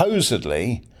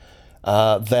supposedly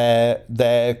they're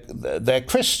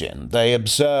Christian. They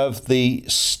observe the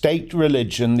state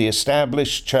religion, the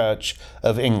established Church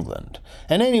of England.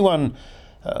 And anyone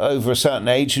over a certain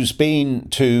age who's been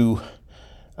to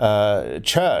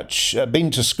church, been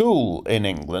to school in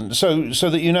England, so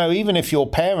that you know, even if your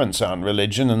parents aren't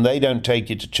religion and they don't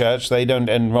take you to church, they don't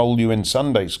enroll you in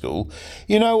Sunday school,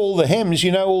 you know all the hymns,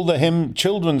 you know all the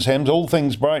children's hymns, all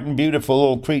things bright and beautiful,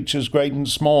 all creatures great and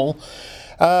small,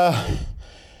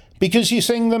 because you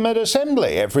sing them at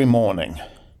assembly every morning.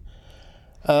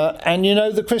 And you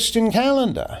know the Christian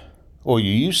calendar, or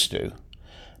you used to.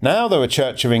 Now there are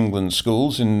Church of England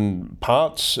schools in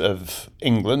parts of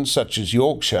England, such as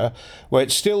Yorkshire, where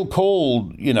it's still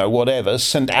called, you know, whatever,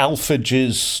 St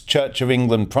Alphonse's Church of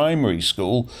England Primary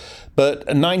School, but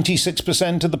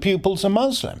 96% of the pupils are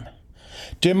Muslim.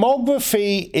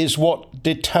 Demography is what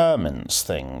determines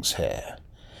things here.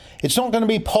 It's not going to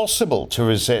be possible to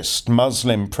resist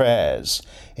Muslim prayers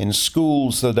in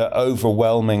schools that are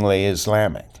overwhelmingly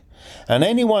Islamic. And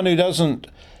anyone who doesn't,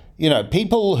 you know,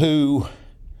 people who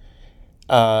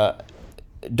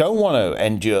don't want to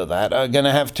endure that are going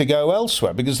to have to go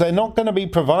elsewhere because they're not going to be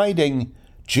providing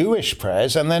Jewish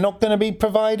prayers and they're not going to be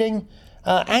providing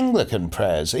Anglican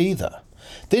prayers either.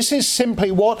 This is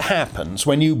simply what happens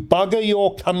when you bugger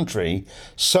your country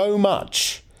so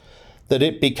much that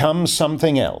it becomes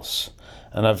something else.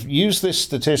 And I've used this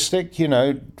statistic, you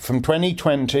know, from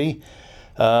 2020,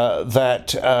 that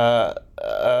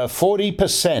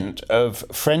 40% of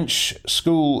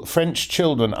French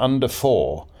children under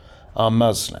 4 are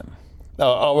Muslim,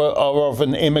 are of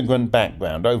an immigrant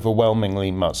background,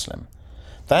 overwhelmingly Muslim.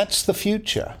 That's the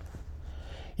future.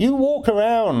 You walk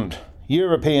around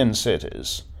European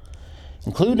cities,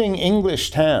 including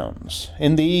English towns,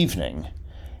 in the evening,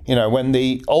 when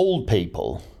the old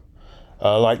people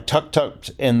are like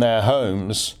tucked in their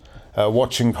homes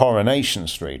watching Coronation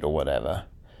Street or whatever,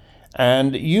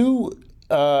 and you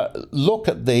look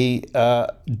at the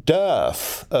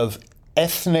dearth of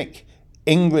ethnic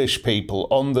English people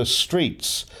on the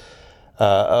streets,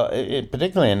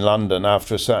 particularly in London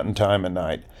after a certain time of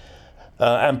night,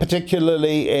 and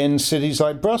particularly in cities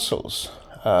like Brussels,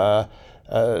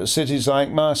 cities like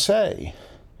Marseille.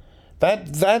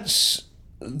 This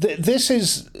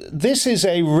is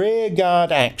a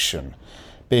rearguard action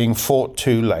being fought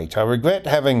too late. I regret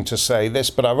having to say this,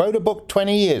 but I wrote a book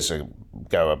 20 years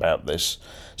ago about this,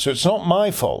 so it's not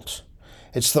my fault.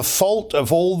 It's the fault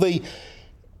of all the...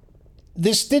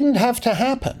 This didn't have to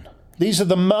happen. These are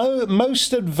the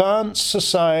most advanced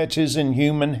societies in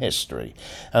human history,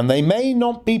 and they may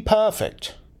not be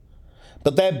perfect,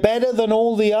 but they're better than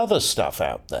all the other stuff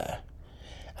out there.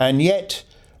 And yet,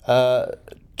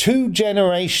 2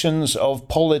 generations of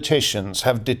politicians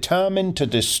have determined to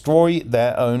destroy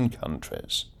their own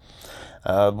countries,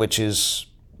 which is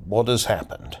what has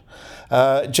happened.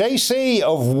 JC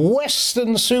of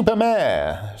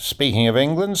Weston-super-Mare, speaking of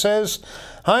England, says,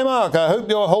 "Hi Mark, I hope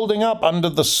you're holding up under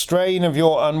the strain of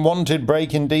your unwanted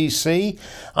break in DC.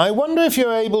 I wonder if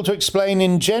you're able to explain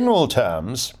in general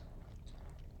terms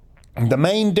the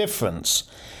main difference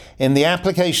in the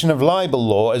application of libel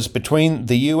law as between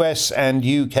the US and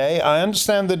UK. I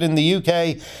understand that in the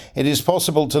UK it is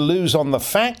possible to lose on the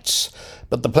facts,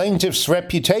 but the plaintiff's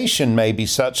reputation may be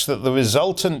such that the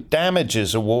resultant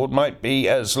damages award might be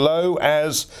as low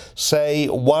as, say,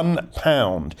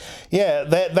 £1. Yeah,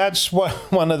 that's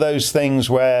one of those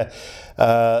things where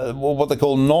what they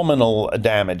call nominal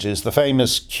damages, the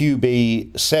famous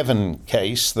QB7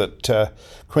 case, that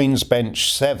Queen's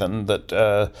Bench 7,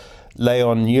 that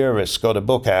Leon Uris got a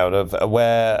book out of,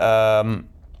 where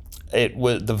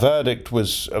the verdict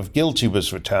was of guilty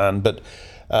was returned, but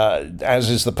as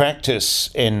is the practice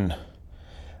in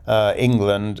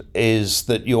England, is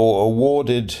that you're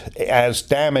awarded as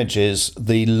damages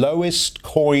the lowest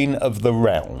coin of the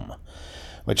realm,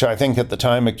 which I think at the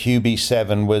time of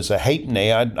QB7 was a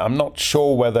halfpenny. I'm not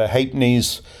sure whether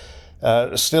halfpennies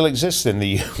still exist in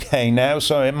the UK now,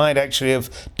 so it might actually have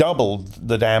doubled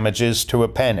the damages to a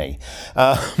penny.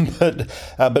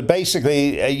 But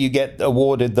basically, you get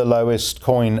awarded the lowest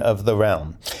coin of the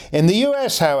realm. In the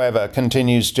US, however,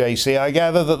 continues JC, I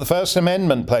gather that the First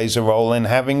Amendment plays a role in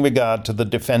having regard to the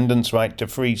defendant's right to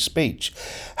free speech.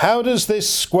 How does this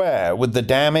square with the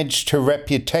damage to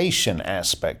reputation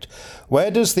aspect?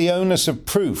 Where does the onus of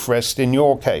proof rest in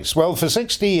your case? Well, for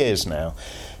 60 years now,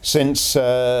 since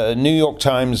New York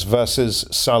Times versus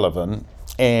Sullivan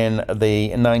in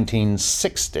the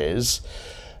 1960s,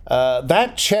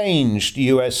 that changed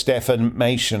US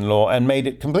defamation law and made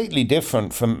it completely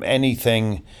different from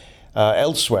anything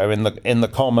elsewhere in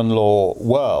the common law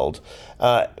world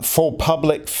for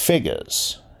public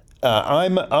figures.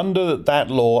 I'm under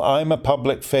that law. I'm a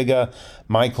public figure.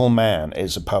 Michael Mann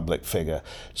is a public figure.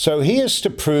 So he is to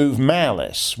prove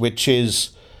malice, which is,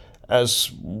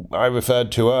 as I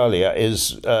referred to earlier,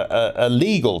 is a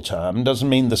legal term, doesn't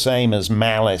mean the same as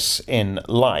malice in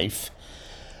life.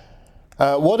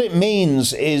 What it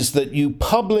means is that you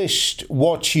published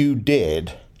what you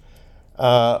did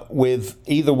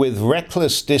with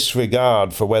reckless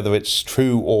disregard for whether it's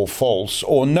true or false,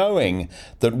 or knowing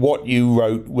that what you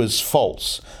wrote was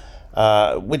false.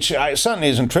 Which certainly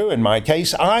isn't true in my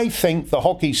case. I think the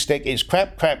hockey stick is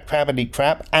crappity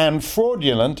crap, and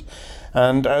fraudulent.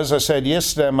 And as I said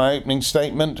yesterday in my opening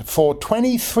statement, for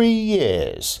 23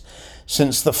 years,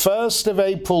 since the 1st of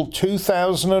April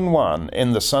 2001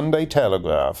 in the Sunday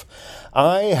Telegraph,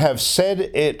 I have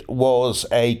said it was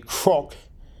a crock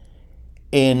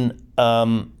in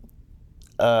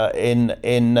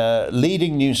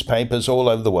leading newspapers all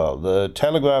over the world. The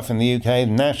Telegraph in the UK, the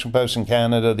National Post in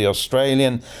Canada, the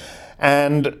Australian,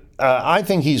 and I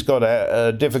think he's got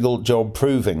a difficult job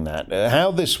proving that.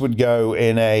 How this would go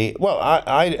in I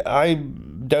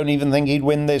don't even think he'd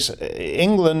win this.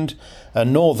 England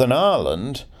and Northern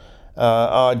Ireland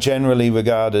are generally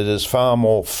regarded as far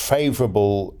more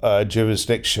favourable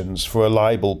jurisdictions for a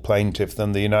libel plaintiff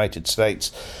than the United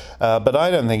States. But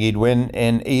I don't think he'd win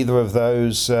in either of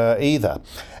those either.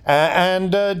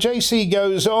 And JC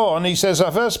goes on, he says,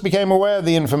 I first became aware of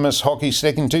the infamous hockey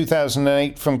stick in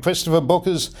 2008 from Christopher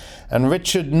Booker's and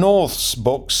Richard North's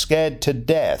book, Scared to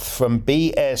Death, from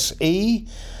BSE.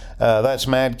 that's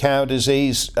mad cow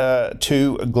disease,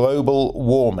 to global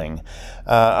warming.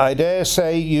 I dare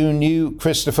say you knew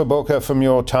Christopher Booker from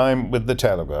your time with the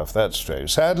Telegraph. That's true.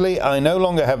 Sadly, I no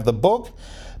longer have the book,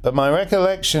 but my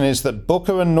recollection is that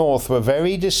Booker and North were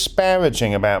very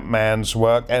disparaging about Mann's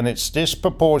work and its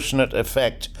disproportionate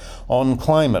effect on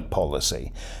climate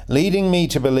policy, leading me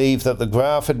to believe that the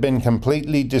graph had been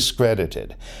completely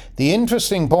discredited. The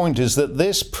interesting point is that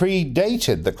this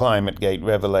predated the ClimateGate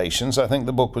revelations. I think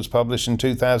the book was published in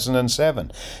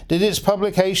 2007. Did its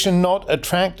publication not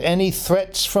attract any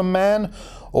threats from Mann?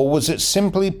 Or was it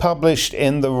simply published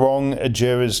in the wrong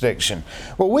jurisdiction?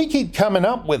 Well, we keep coming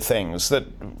up with things that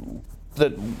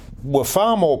were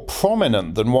far more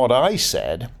prominent than what I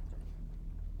said,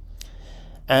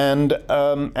 and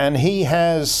he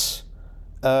has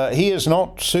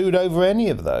not sued over any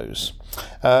of those.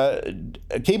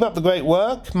 Keep up the great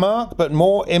work, Mark, but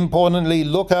more importantly,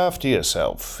 look after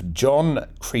yourself. John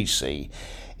Creasy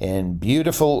in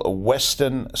beautiful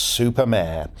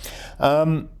Weston-super-Mare.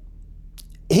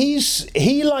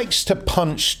 He likes to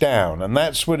punch down, and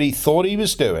that's what he thought he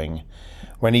was doing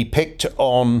when he picked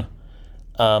on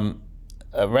Rand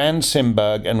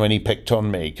Simberg and when he picked on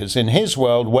me, because in his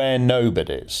world we're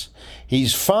nobodies.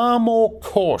 He's far more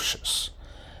cautious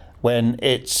when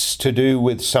it's to do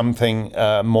with something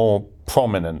more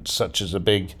prominent, such as a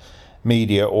big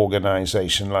media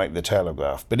organization like the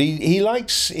Telegraph. But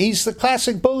he's the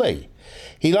classic bully.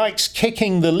 He likes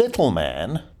kicking the little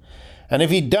man. And if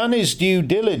he'd done his due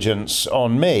diligence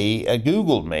on me,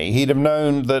 Googled me, he'd have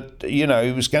known that, he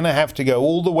was going to have to go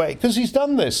all the way, because he's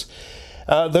done this.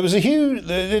 There was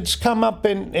it came up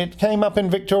in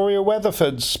Victoria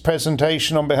Weatherford's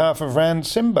presentation on behalf of Rand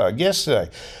Simberg yesterday.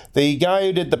 The guy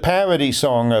who did the parody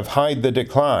song of Hide the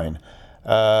Decline,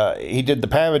 he did the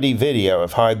parody video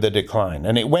of Hide the Decline,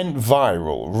 and it went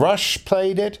viral. Rush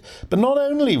played it, but not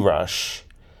only Rush.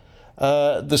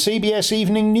 The CBS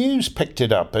Evening News picked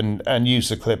it up and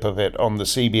used a clip of it on the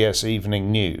CBS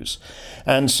Evening News.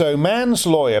 And so Mann's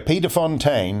lawyer, Peter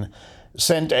Fontaine,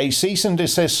 sent a cease and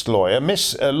desist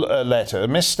letter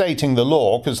misstating the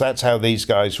law, because that's how these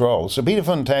guys roll. So Peter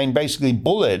Fontaine basically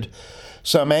bullied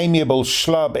some amiable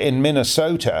schlub in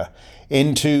Minnesota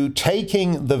into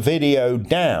taking the video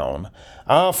down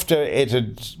after it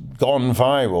had gone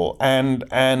viral,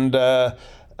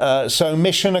 so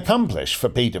mission accomplished for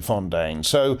Peter Fontaine.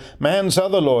 So Mann's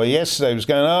other lawyer yesterday was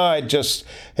going,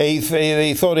 he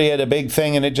thought he had a big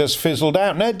thing and it just fizzled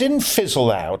out. No, it didn't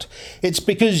fizzle out. It's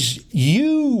because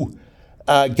you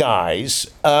guys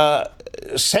got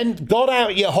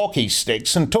out your hockey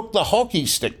sticks and took the hockey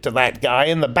stick to that guy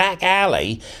in the back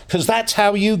alley, because that's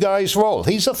how you guys roll.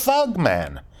 He's a thug,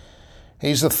 man.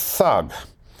 He's a thug.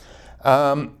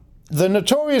 The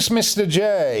notorious Mr.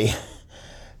 J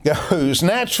goes,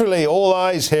 naturally, all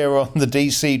eyes here on the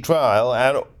DC trial,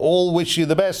 and all wish you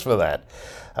the best for that.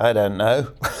 I don't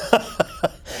know.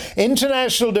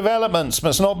 International developments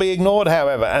must not be ignored,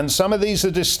 however, and some of these are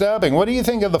disturbing. What do you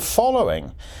think of the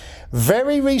following?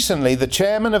 Very recently, the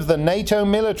chairman of the NATO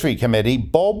Military Committee,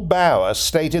 Bob Bauer,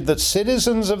 stated that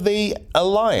citizens of the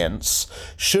alliance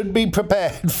should be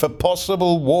prepared for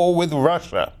possible war with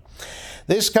Russia.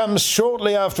 This comes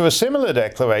shortly after a similar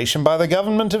declaration by the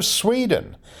government of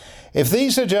Sweden. If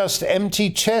these are just empty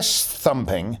chest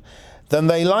thumping, then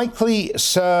they likely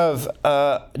serve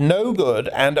no good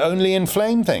and only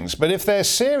inflame things. But if they're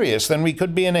serious, then we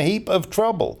could be in a heap of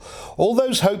trouble. All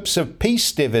those hopes of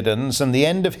peace dividends and the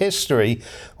end of history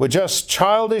were just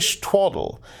childish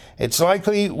twaddle. It's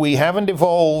likely we haven't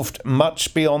evolved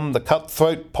much beyond the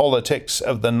cutthroat politics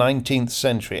of the 19th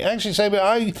century. Actually,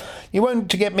 Saber, you won't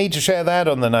get me to share that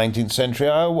on the 19th century.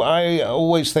 I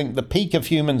always think the peak of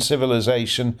human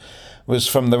civilization was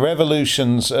from the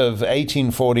revolutions of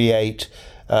 1848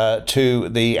 to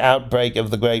the outbreak of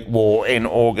the Great War in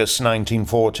August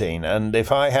 1914. And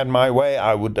if I had my way,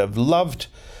 I would have loved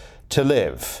to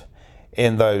live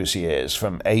in those years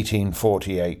from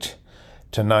 1848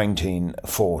 to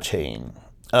 1914.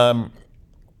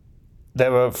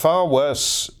 There were far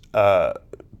worse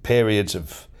periods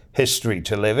of history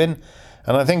to live in,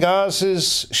 and I think ours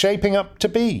is shaping up to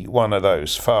be one of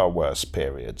those far worse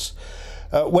periods.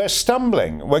 We're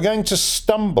stumbling. We're going to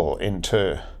stumble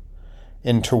into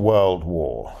World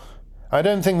War. I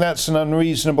don't think that's an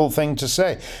unreasonable thing to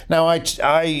say. Now, I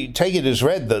take it as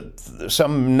read that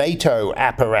some NATO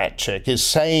apparatchik is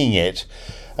saying it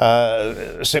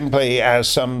simply as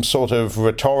some sort of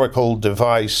rhetorical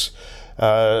device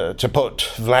to put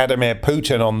Vladimir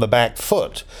Putin on the back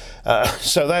foot.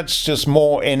 So that's just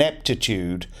more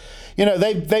ineptitude.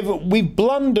 We've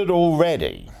blundered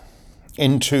already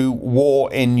into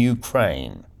war in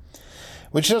Ukraine.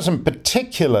 which doesn't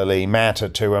particularly matter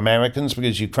to Americans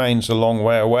because Ukraine's a long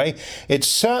way away. It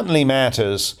certainly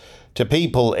matters to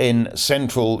people in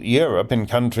Central Europe, in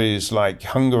countries like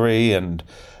Hungary and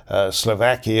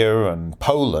Slovakia and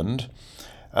Poland,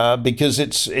 because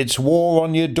it's war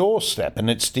on your doorstep and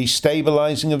it's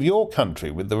destabilizing of your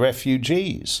country with the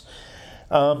refugees.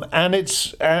 And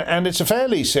it's a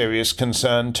fairly serious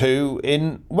concern too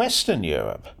in Western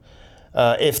Europe.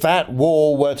 If that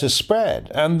war were to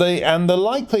spread, and the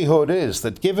likelihood is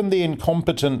that, given the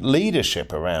incompetent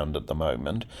leadership around at the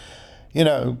moment,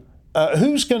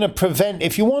 who's going to prevent?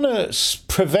 If you want to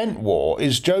prevent war,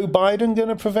 is Joe Biden going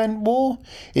to prevent war?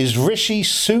 Is Rishi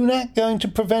Sunak going to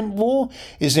prevent war?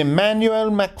 Is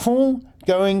Emmanuel Macron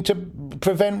going to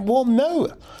prevent war?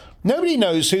 No. Nobody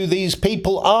knows who these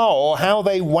people are or how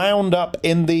they wound up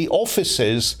in the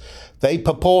offices they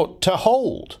purport to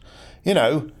hold.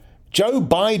 Joe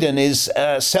Biden is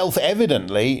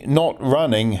self-evidently not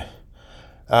running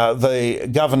the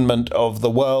government of the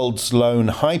world's lone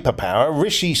hyperpower.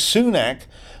 Rishi Sunak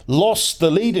lost the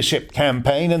leadership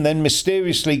campaign and then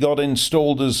mysteriously got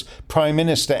installed as prime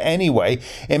minister anyway.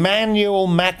 Emmanuel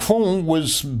Macron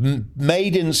was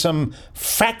made in some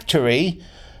factory.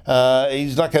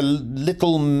 He's like a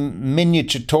little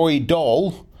miniature toy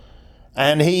doll.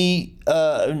 And he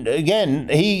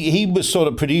was sort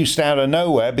of produced out of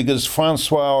nowhere because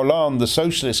Francois Hollande, the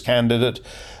socialist candidate,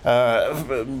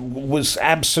 was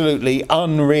absolutely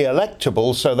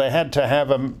unre-electable. So they had to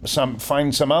have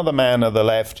find some other man of the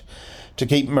left to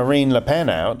keep Marine Le Pen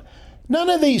out. None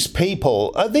of these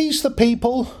people, are these the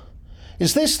people?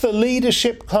 Is this the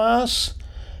leadership class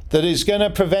that is going to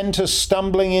prevent us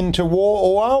stumbling into war?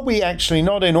 Or are we actually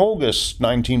not in August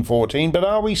 1914, but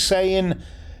are we, say, in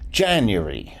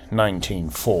January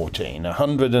 1914,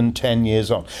 110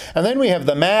 years on? And then we have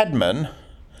the madman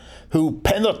who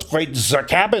penetrates the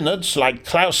cabinets like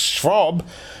Klaus Schwab,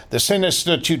 the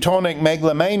sinister Teutonic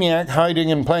megalomaniac hiding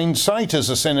in plain sight as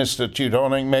a sinister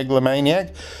Teutonic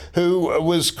megalomaniac, who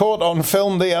was caught on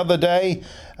film the other day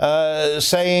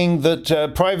saying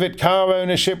that private car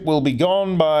ownership will be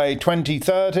gone by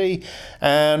 2030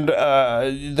 and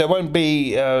there won't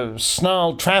be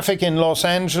snarled traffic in Los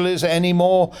Angeles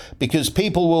anymore because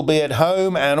people will be at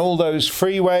home and all those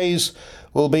freeways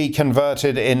will be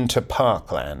converted into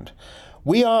parkland.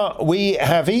 We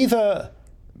have either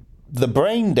the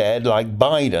brain dead like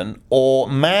Biden or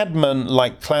madmen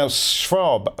like Klaus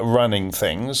Schwab running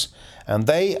things, and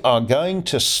they are going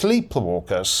to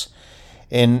sleepwalk us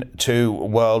into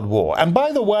world war. And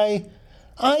by the way,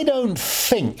 I don't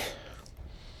think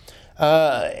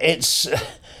it's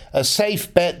a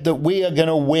safe bet that we are going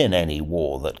to win any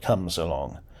war that comes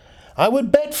along. I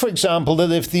would bet, for example,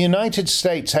 that if the United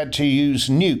States had to use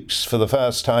nukes for the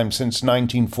first time since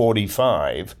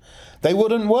 1945, they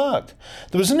wouldn't work.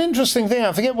 There was an interesting thing,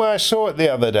 I forget where I saw it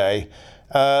the other day.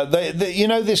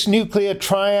 This nuclear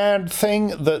triad thing,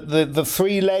 the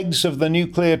three legs of the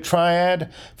nuclear triad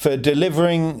for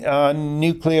delivering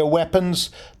nuclear weapons,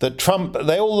 that Trump,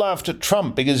 they all laughed at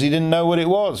Trump because he didn't know what it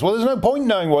was. Well, there's no point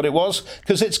knowing what it was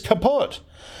because it's kaput.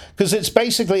 Because it's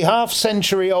basically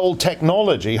half-century-old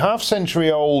technology,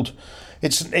 half-century-old.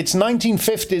 It's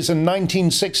 1950s and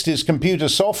 1960s computer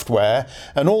software,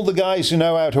 and all the guys who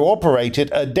know how to operate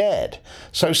it are dead.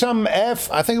 So I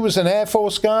think it was an Air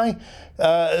Force guy,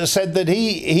 said that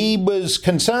he was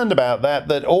concerned about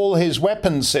that all his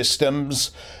weapon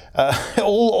systems,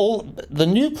 all the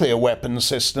nuclear weapon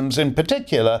systems in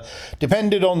particular,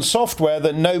 depended on software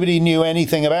that nobody knew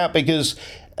anything about because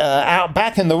out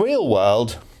back in the real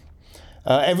world,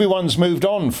 everyone's moved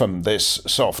on from this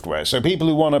software. So people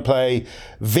who want to play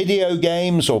video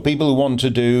games or people who want to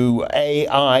do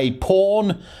AI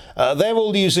porn, they're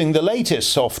all using the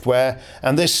latest software.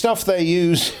 And this stuff they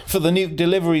use for the nuke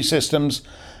delivery systems,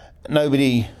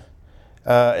 nobody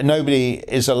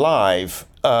is alive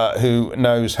who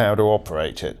knows how to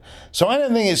operate it. So I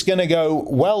don't think it's going to go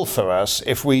well for us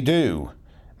if we do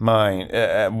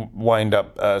wind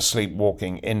up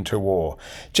sleepwalking into war.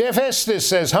 Jeff Estes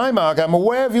says, "Hi Mark, I'm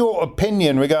aware of your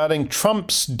opinion regarding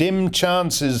Trump's dim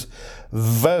chances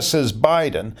versus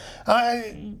Biden.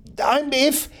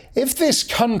 If this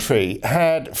country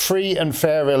had free and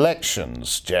fair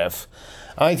elections, Jeff,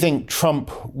 I think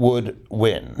Trump would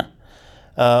win.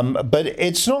 But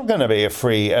it's not going to be a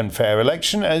free and fair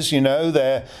election. As you know,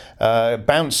 they're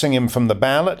bouncing him from the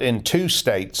ballot in 2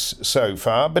 states so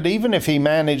far. But even if he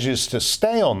manages to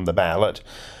stay on the ballot,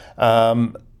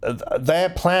 they're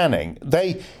planning.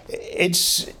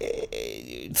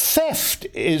 Theft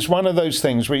is one of those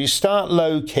things where you start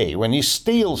low key. When you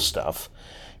steal stuff,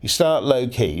 you start low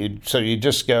key. So you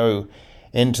just go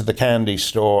into the candy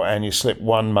store and you slip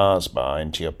one Mars bar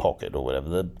into your pocket or whatever.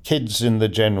 The kids in the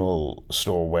general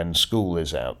store, when school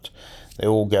is out, they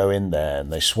all go in there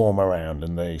and they swarm around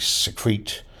and they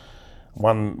secrete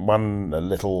one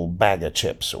little bag of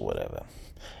chips or whatever.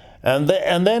 And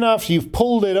then after you've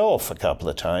pulled it off a couple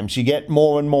of times, you get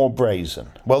more and more brazen.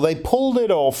 Well, they pulled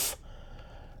it off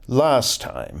last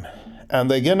time, and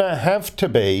they're going to have to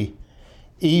be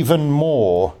even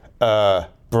more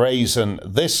brazen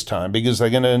this time, because they're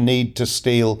going to need to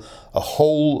steal a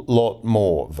whole lot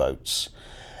more votes.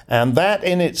 And that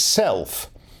in itself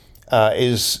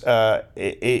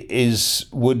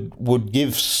would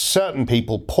give certain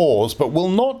people pause, but will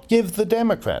not give the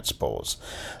Democrats pause.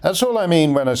 That's all I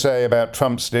mean when I say about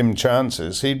Trump's dim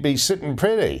chances. He'd be sitting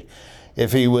pretty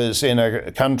if he was in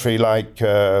a country like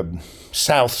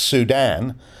South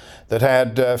Sudan that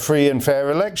had free and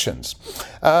fair elections.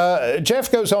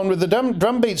 Jeff goes on with the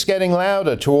drumbeats getting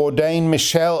louder to ordain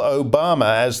Michelle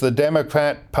Obama as the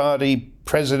Democrat Party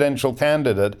presidential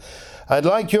candidate. I'd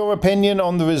like your opinion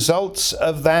on the results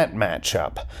of that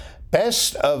matchup.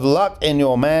 Best of luck in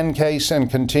your man case and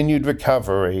continued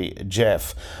recovery,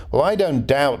 Jeff. Well, I don't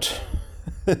doubt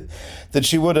that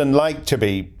she wouldn't like to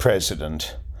be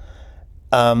president.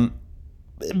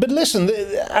 But listen,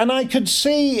 and I could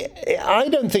see, I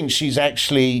don't think she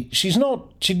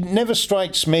never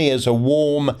strikes me as a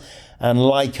warm and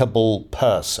likable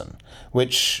person,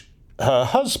 which her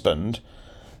husband,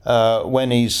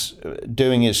 when he's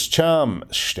doing his charm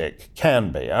shtick,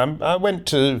 can be. I went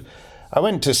to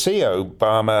see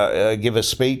Obama give a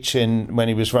speech when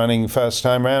he was running first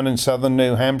time round in southern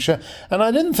New Hampshire, and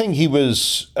I didn't think he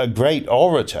was a great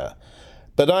orator.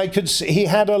 But I could see he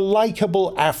had a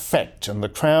likable affect, and the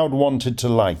crowd wanted to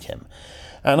like him.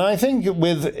 And I think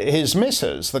with his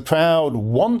missus, the crowd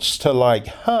wants to like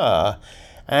her,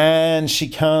 and she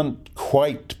can't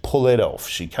quite pull it off.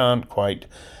 She can't quite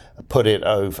put it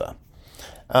over.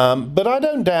 But I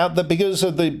don't doubt that because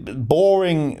of the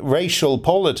boring racial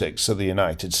politics of the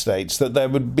United States, that there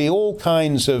would be all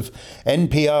kinds of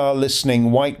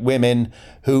NPR-listening white women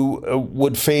who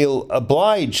would feel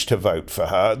obliged to vote for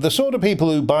her, the sort of people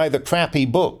who buy the crappy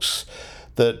books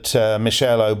that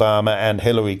Michelle Obama and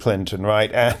Hillary Clinton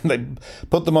write, and they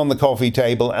put them on the coffee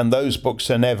table, and those books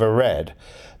are never read.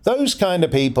 Those kind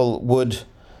of people would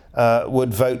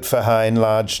vote for her in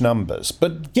large numbers.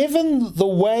 But given the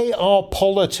way our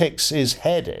politics is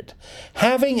headed,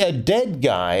 having a dead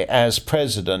guy as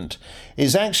president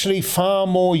is actually far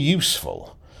more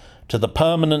useful to the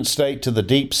permanent state, to the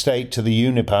deep state, to the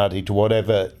uniparty, to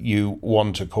whatever you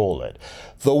want to call it.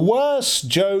 The worse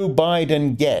Joe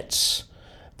Biden gets,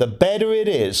 the better it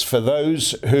is for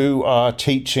those who are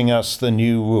teaching us the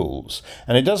new rules.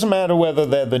 And it doesn't matter whether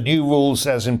they're the new rules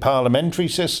as in parliamentary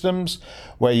systems,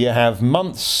 where you have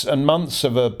months and months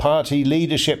of a party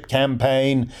leadership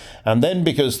campaign, and then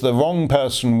because the wrong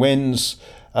person wins,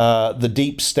 the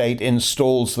deep state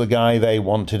installs the guy they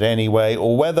wanted anyway,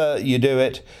 or whether you do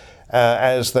it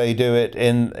as they do it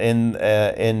in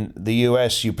the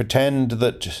US, you pretend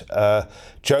that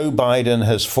Joe Biden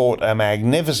has fought a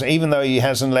magnificent, even though he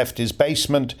hasn't left his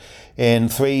basement in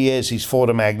 3 years, he's fought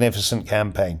a magnificent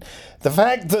campaign. The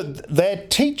fact that they're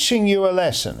teaching you a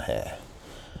lesson here,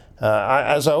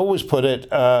 as I always put it,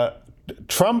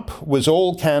 Trump was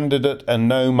all candidate and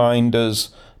no minders.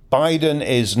 Biden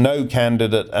is no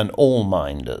candidate and all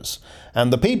minders.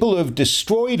 And the people who have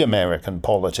destroyed American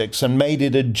politics and made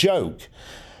it a joke,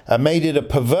 made it a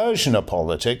perversion of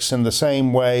politics in the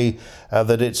same way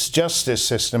that its justice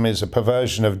system is a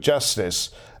perversion of justice,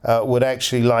 would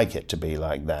actually like it to be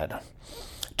like that.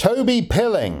 Toby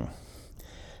Pilling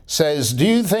says, do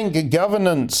you think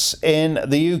governance in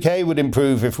the UK would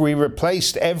improve if we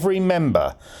replaced every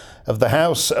member of the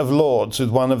House of Lords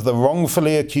with one of the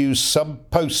wrongfully accused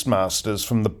sub-postmasters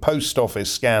from the post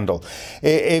office scandal?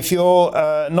 If you're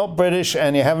not British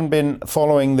and you haven't been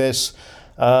following this,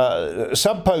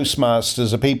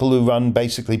 sub-postmasters are people who run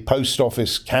basically post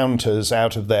office counters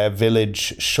out of their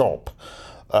village shop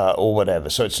or whatever.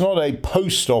 So it's not a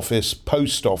post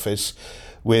office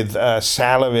with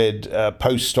salaried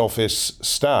post office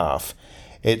staff.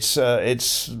 It's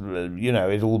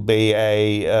it'll be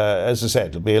as I said,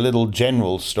 it'll be a little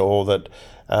general store that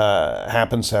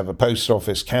happens to have a post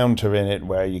office counter in it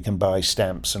where you can buy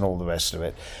stamps and all the rest of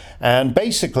it. And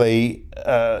basically,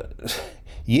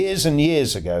 years and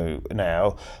years ago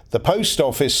now, the post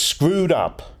office screwed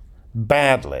up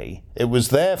badly. It was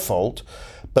their fault,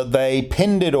 but they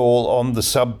pinned it all on the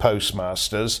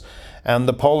sub-postmasters, and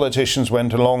the politicians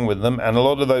went along with them, and a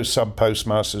lot of those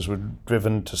sub-postmasters were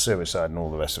driven to suicide and all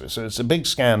the rest of it. So it's a big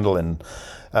scandal in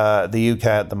the UK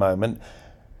at the moment.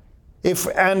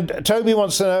 And Toby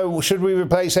wants to know, should we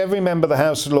replace every member of the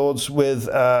House of Lords with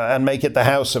and make it the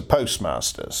House of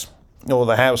Postmasters, or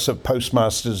the House of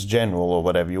Postmasters General, or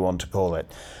whatever you want to call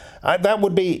it?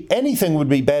 Anything would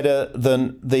be better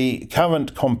than the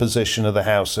current composition of the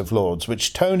House of Lords,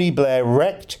 which Tony Blair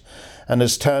wrecked and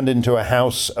has turned into a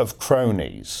house of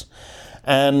cronies.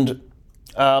 And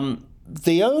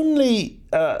there's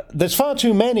far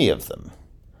too many of them.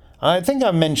 I think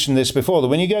I've mentioned this before, that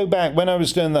when you go back, when I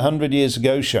was doing the 100 Years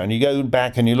Ago show, and you go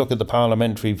back and you look at the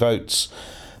parliamentary votes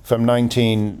from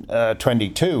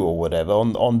 1922 or whatever,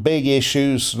 on big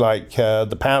issues like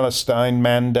the Palestine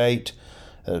Mandate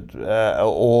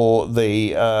or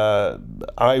the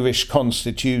Irish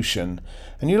Constitution,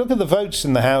 and you look at the votes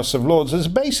in the House of Lords, there's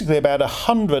basically about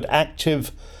 100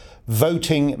 active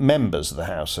voting members of the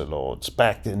House of Lords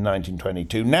back in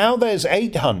 1922. Now there's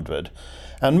 800,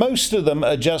 and most of them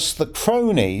are just the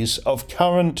cronies of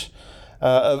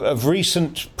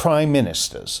recent prime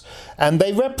ministers. And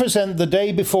they represent the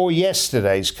day before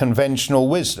yesterday's conventional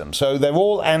wisdom. So they're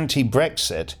all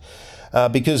anti-Brexit,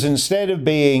 because instead of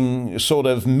being sort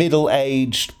of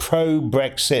middle-aged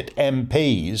pro-Brexit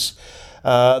MPs,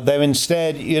 they're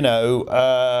instead,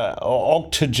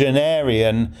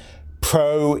 octogenarian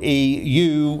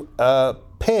pro-EU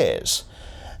peers.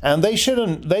 And they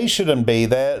shouldn't be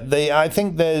there. I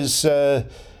think there's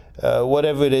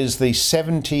whatever it is, the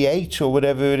 78 or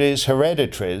whatever it is,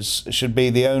 hereditaries should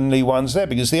be the only ones there,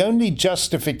 because the only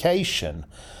justification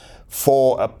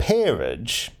for a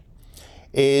peerage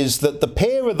is that the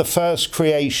peer of the first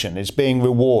creation is being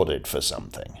rewarded for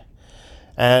something.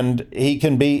 And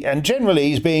generally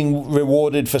he's being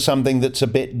rewarded for something that's a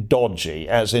bit dodgy,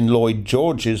 as in Lloyd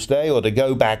George's day, or to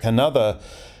go back another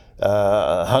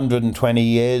 120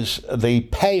 years, the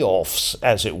payoffs,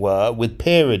 as it were, with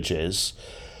peerages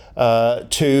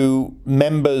to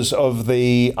members of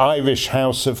the Irish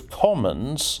House of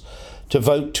Commons to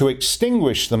vote to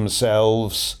extinguish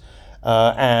themselves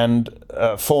and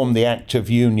form the Act of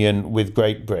Union with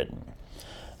Great Britain.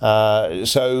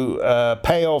 So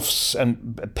payoffs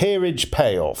and peerage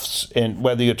payoffs, in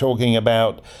whether you're talking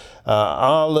about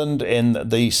Ireland in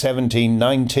the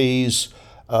 1790s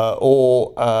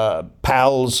or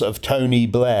pals of Tony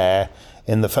Blair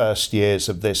in the first years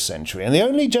of this century. And the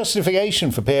only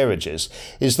justification for peerages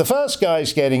is the first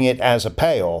guy's getting it as a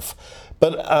payoff,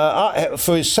 but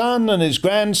for his son and his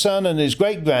grandson and his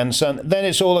great-grandson, then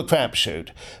it's all a crapshoot.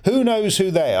 Who knows who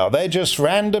they are? They're just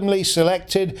randomly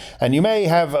selected, and you may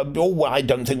have, I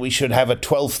don't think we should have a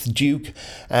 12th Duke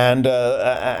and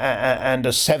a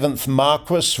 7th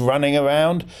Marquess running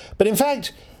around. But in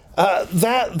fact,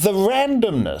 the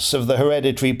randomness of the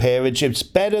hereditary peerage is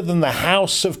better than the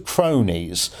House of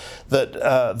Cronies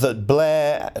that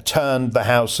Blair turned the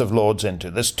House of Lords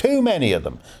into. There's too many of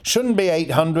them. Shouldn't be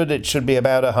 800, it should be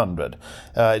about 100.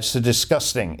 It's a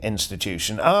disgusting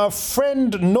institution. Our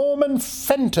friend Norman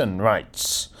Fenton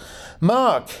writes,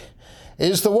 Mark,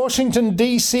 is the Washington,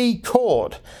 D.C.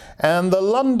 court and the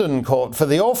London court for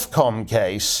the Ofcom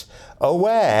case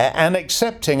aware and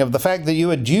accepting of the fact that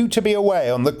you are due to be away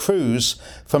on the cruise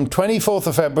from 24th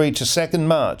of February to 2nd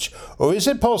March? Or is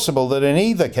it possible that in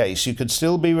either case you could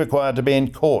still be required to be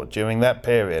in court during that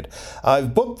period?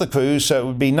 I've booked the cruise, so it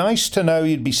would be nice to know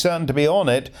you'd be certain to be on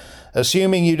it,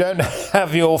 assuming you don't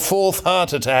have your 4th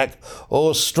heart attack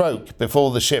or stroke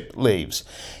before the ship leaves.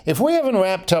 If we haven't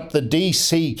wrapped up the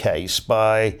DC case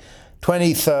by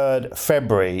 23rd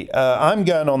February, I'm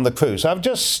going on the cruise. I've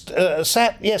just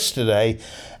sat yesterday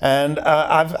and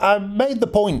I've made the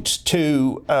point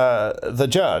to the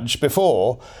judge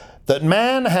before that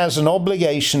man has an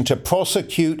obligation to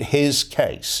prosecute his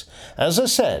case. As I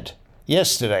said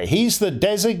yesterday, he's the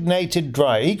designated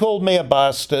driver. He called me a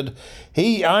bastard.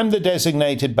 I'm the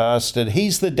designated bastard.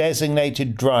 He's the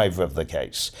designated driver of the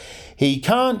case. He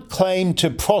can't claim to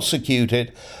prosecute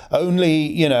it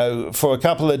only, for a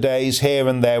couple of days here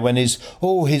and there when he's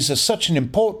such an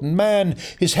important man,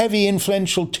 his heavy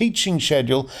influential teaching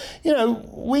schedule.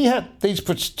 We had these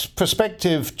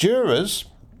prospective jurors.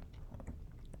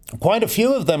 Quite a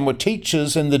few of them were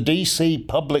teachers in the DC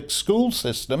public school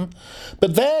system,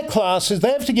 but their classes,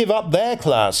 they have to give up their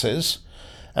classes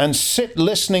and sit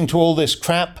listening to all this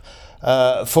crap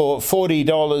for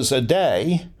 $40 a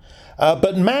day.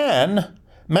 But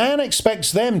man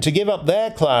expects them to give up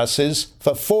their classes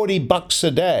for $40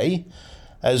 a day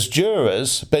as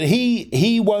jurors, but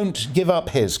he won't give up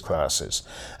his classes.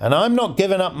 And I'm not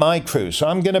giving up my cruise, so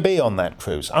I'm going to be on that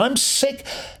cruise. I'm sick.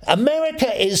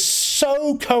 America is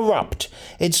so corrupt.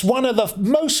 It's one of the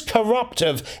most corrupt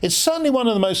it's certainly one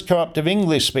of the most corrupt of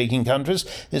English-speaking countries.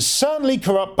 It's certainly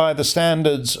corrupt by the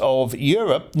standards of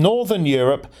Europe, Northern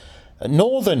Europe,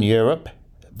 Northern Europe,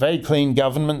 very clean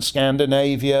government,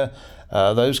 Scandinavia,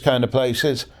 those kind of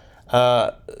places.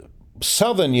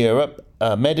 Southern Europe,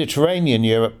 Mediterranean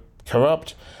Europe,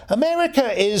 corrupt.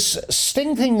 America is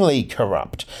stinkingly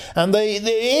corrupt. And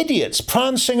the idiots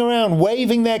prancing around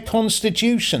waving their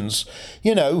constitutions,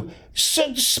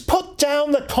 put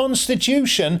down the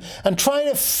Constitution and try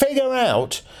to figure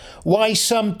out why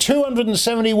some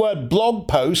 270-word blog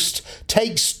post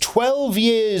takes 12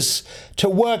 years to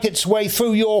work its way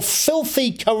through your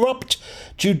filthy, corrupt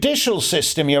judicial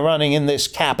system you're running in this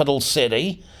capital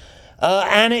city.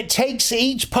 And it takes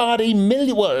each party,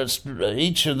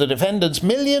 each of the defendants,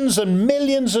 millions and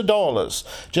millions of dollars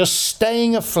just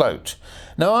staying afloat.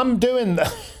 Now,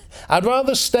 I'd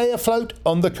rather stay afloat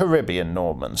on the Caribbean,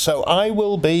 Norman, so I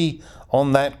will be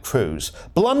on that cruise.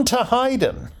 Blunter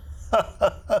Hyden.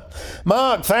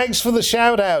 Mark, thanks for the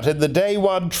shout-out in the Day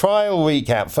 1 trial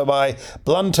recap for my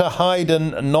Blunter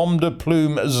Hyden nom de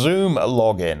plume Zoom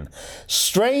login.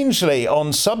 Strangely,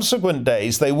 on subsequent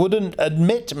days, they wouldn't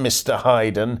admit Mr.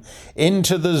 Hyden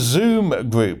into the Zoom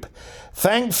group.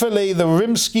 Thankfully, the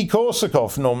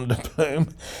Rimsky-Korsakov nom de plume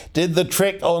did the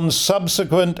trick on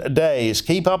subsequent days.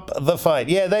 Keep up the fight.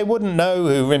 Yeah, they wouldn't know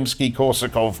who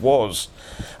Rimsky-Korsakov was.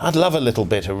 I'd love a little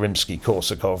bit of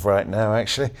Rimsky-Korsakov right now,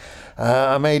 actually.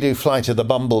 I may do Flight of the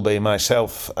Bumblebee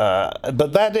myself,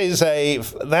 but that's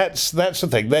the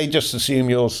thing. They just assume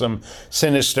you're some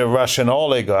sinister Russian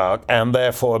oligarch and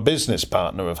therefore a business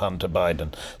partner of Hunter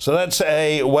Biden. So that's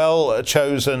a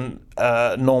well-chosen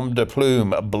nom de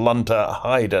plume, Blunter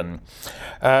Hyden.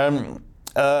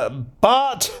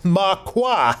 Bart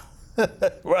Marquois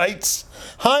writes,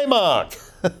 "Hi, Mark.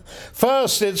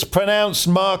 First, it's pronounced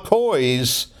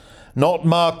Marquois, not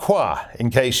Marquois, in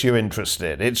case you're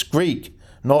interested. It's Greek,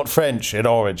 not French in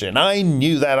origin. I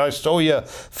knew that. I saw your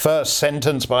first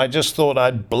sentence, but I just thought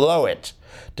I'd blow it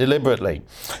deliberately.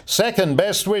 Second,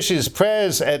 best wishes,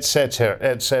 prayers, etc.,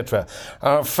 etc.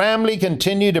 Our family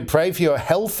continue to pray for your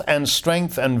health and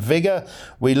strength and vigor.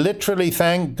 We literally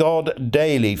thank God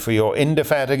daily for your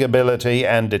indefatigability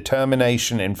and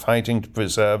determination in fighting to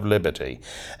preserve liberty,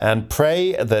 and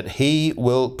pray that He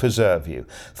will preserve you.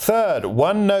 Third,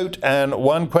 one note and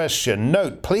one question.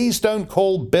 Note, please don't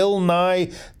call Bill Nye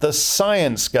the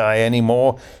science guy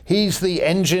anymore. He's the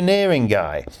engineering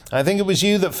guy. I think it was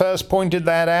you that first pointed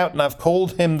that out, and I've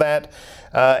called him that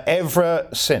ever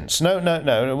since.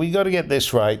 No, we got to get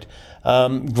this right.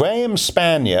 Graham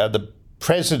Spanier, the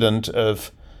president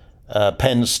of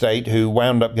Penn State, who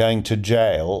wound up going to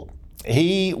jail,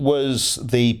 he was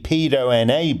the pedo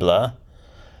enabler.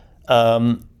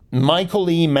 Michael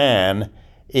E. Mann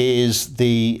is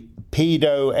the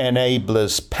pedo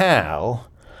enabler's pal.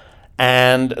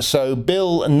 And so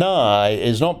Bill Nye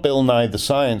is not Bill Nye the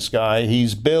science guy,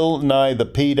 he's Bill Nye the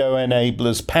pedo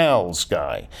enabler's pals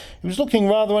guy. He was looking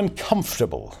rather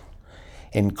uncomfortable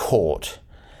in court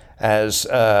as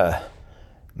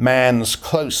Mann's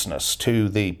closeness to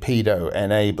the pedo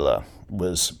enabler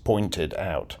was pointed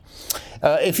out.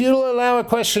 If you'll allow a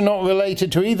question not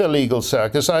related to either legal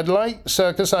circus, I'd like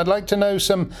to know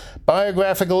some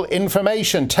biographical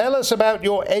information. Tell us about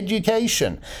your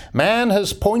education. Mann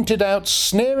has pointed out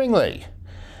sneeringly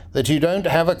that you don't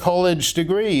have a college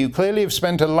degree. You clearly have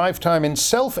spent a lifetime in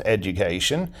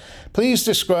self-education. Please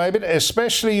describe it,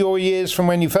 especially your years from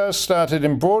when you first started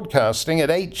in broadcasting at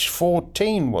age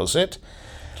 14, was it?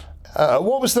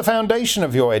 What was the foundation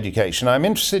of your education? I'm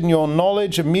interested in your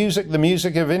knowledge of music, the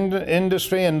music of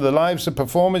industry and the lives of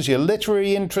performers, your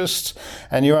literary interests,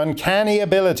 and your uncanny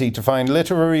ability to find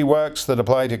literary works that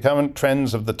apply to current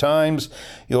trends of the times,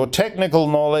 your technical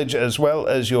knowledge, as well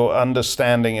as your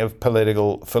understanding of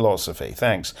political philosophy.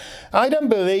 Thanks. I don't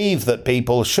believe that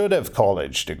people should have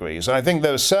college degrees. I think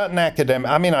there are certain I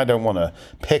don't want to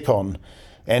pick on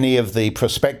any of the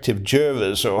prospective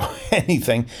jurors or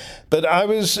anything, but I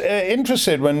was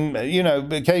interested when,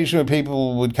 occasionally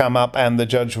people would come up and the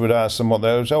judge would ask them what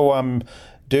they was. Oh, I'm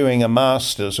doing a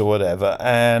master's or whatever,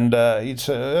 and he'd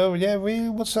say, oh yeah, really?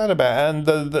 What's that about? And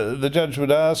the judge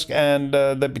would ask, and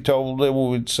they'd be told, they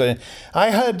would say, I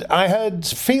heard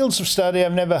fields of study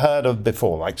I've never heard of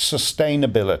before, like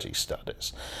sustainability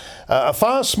studies. A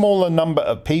far smaller number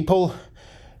of people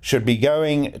should be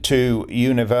going to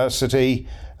university.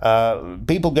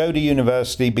 People go to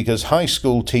university because high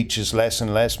school teaches less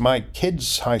and less. My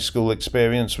kids' high school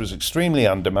experience was extremely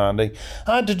undemanding.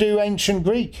 I had to do ancient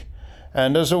Greek.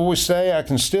 And as I always say, I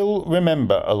can still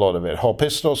remember a lot of it.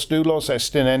 Hopistos doulos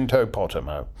estin ento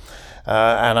potamo.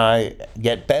 And I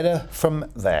get better from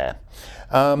there.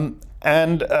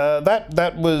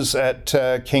 that was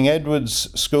at King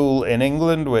Edward's School in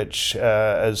England, which,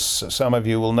 as some of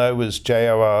you will know, was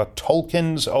J.R.R.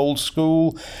 Tolkien's old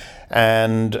school,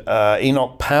 and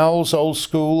Enoch Powell's old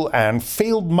school, and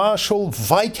Field Marshal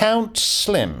Viscount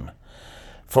Slim.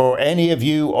 For any of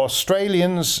you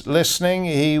Australians listening,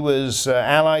 he was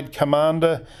Allied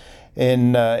commander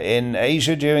in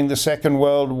Asia during the Second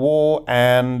World War,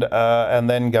 and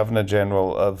then Governor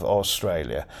General of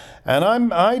Australia. And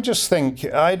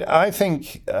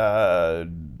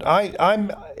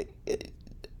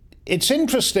it's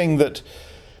interesting that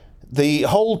the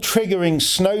whole triggering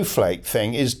snowflake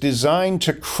thing is designed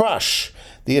to crush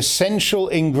the essential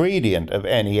ingredient of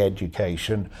any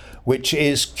education, which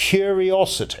is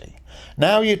curiosity.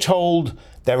 Now you're told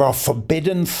there are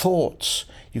forbidden thoughts.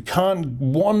 You can't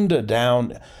wander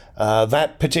down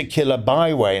that particular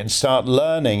byway and start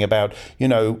learning about,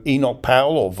 Enoch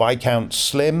Powell or Viscount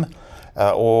Slim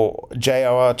or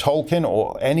J.R.R. Tolkien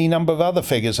or any number of other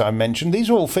figures I mentioned. These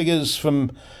are all figures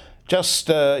from just,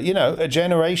 a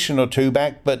generation or two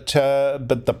back, but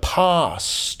the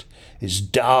past is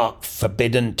dark,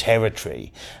 forbidden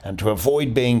territory. And to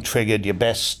avoid being triggered, you're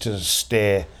best to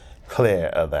steer clear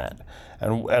of that.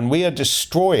 And we are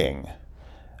destroying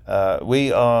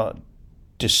a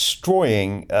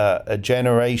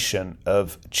generation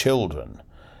of children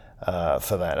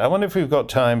for that. I wonder if we've got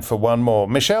time for one more.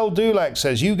 Michelle Dulac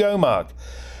says, you go, Mark.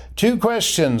 2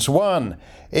 questions. 1,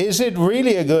 is it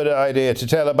really a good idea to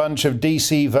tell a bunch of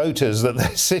DC voters that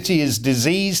their city is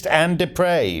diseased and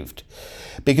depraved?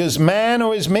 Because man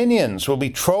or his minions will be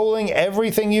trolling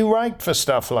everything you write for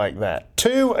stuff like that.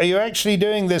 2, are you actually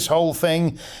doing this whole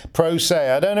thing pro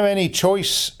se? I don't have any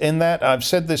choice in that. I've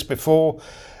said this before,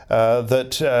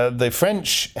 that the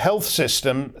French health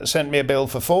system sent me a bill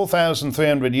for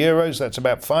 €4,300. That's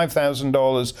about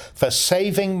 $5,000 for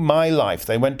saving my life.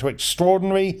 They went to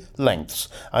extraordinary lengths.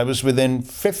 I was within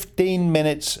 15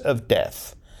 minutes of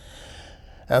death.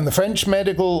 And the French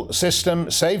medical system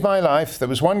saved my life. There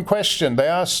was one question. They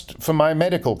asked for my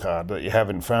medical card that you have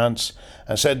in France.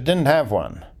 I said, didn't have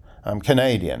one. I'm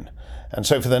Canadian. And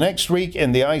so for the next week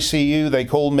in the ICU, they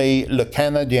called me Le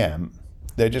Canadien.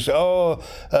 They just, où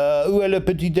est le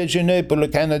petit déjeuner pour le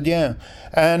Canadien?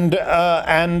 And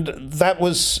that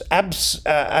was,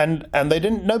 and they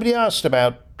didn't, nobody asked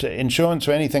about insurance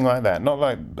or anything like that. Not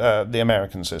like the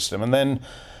American system. And then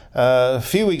a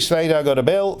few weeks later, I got a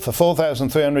bill for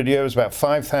 €4,300, about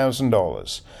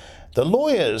 $5,000. The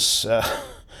lawyers,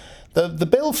 the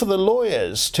bill for the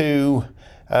lawyers to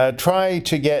try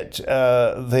to get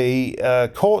the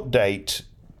court date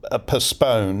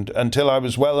postponed until I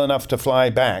was well enough to fly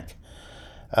back,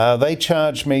 they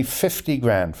charged me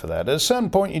 $50,000 for that. At a certain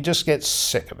point, you just get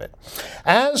sick of it.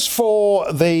 As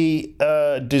for the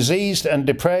diseased and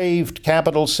depraved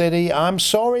capital city, I'm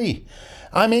sorry.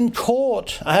 I'm in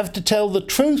court. I have to tell the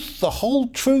truth, the whole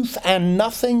truth, and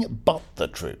nothing but the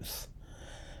truth.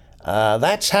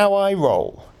 That's how I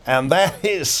roll. And that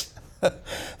is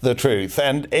the truth.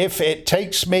 And if it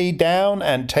takes me down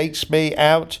and takes me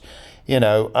out,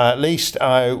 at least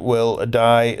I will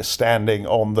die standing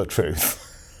on the truth.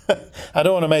 I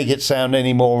don't want to make it sound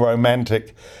any more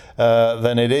romantic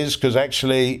than it is, because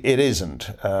actually it isn't.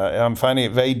 I'm finding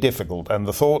it very difficult. And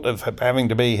the thought of having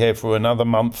to be here for another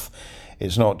month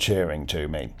is not cheering to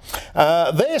me.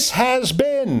 This has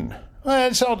been... Well,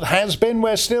 it's not has been,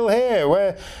 we're still here.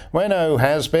 We're no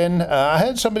has been. I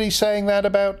heard somebody saying that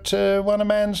about one of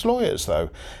man's lawyers, though,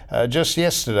 just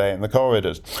yesterday in the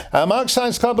corridors. Mark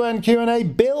Science Clubland Q&A.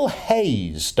 Bill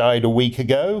Hayes died a week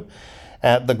ago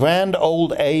at the grand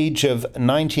old age of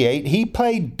 98. He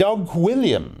played Doug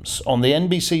Williams on the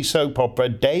NBC soap opera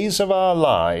Days of Our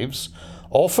Lives,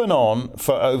 off and on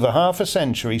for over half a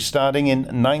century, starting in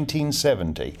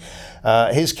 1970.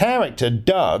 His character,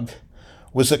 Doug,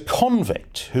 was a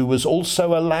convict who was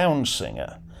also a lounge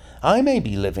singer. I may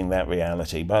be living that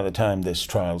reality by the time this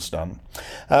trial's done.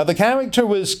 The character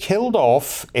was killed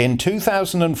off in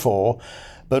 2004,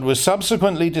 but was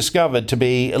subsequently discovered to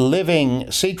be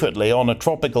living secretly on a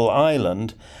tropical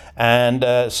island,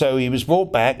 and so he was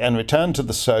brought back and returned to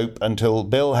the soap until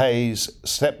Bill Hayes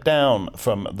stepped down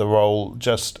from the role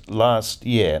just last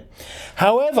year.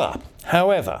 However,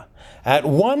 at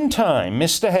one time,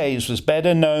 Mr. Hayes was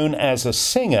better known as a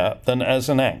singer than as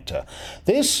an actor.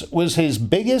 This was his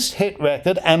biggest hit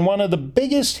record and one of the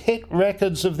biggest hit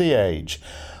records of the age.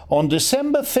 On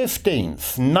December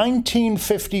 15th,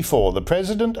 1954, the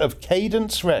president of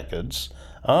Cadence Records,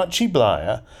 Archie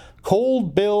Blyer,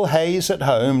 called Bill Hayes at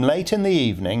home late in the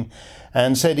evening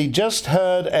and said he'd just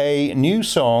heard a new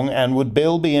song and would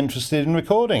Bill be interested in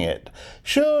recording it.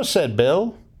 Sure, said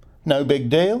Bill. No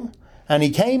big deal. and he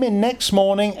came in next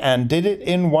morning and did it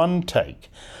in one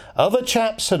take. Other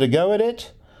chaps had a go at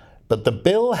it, but the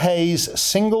Bill Hayes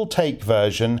single-take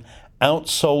version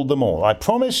outsold them all. I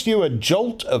promised you a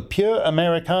jolt of pure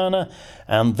Americana,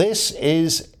 and this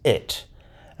is it.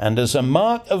 And as a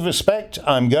mark of respect,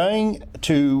 I'm going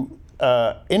to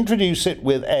introduce it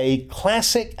with a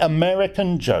classic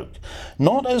American joke.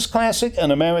 Not as classic an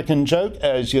American joke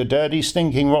as your dirty,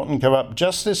 stinking, rotten, corrupt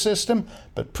justice system,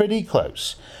 but pretty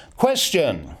close.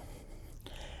 Question: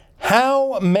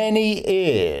 how many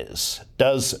ears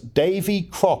does Davy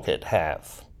Crockett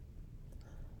have?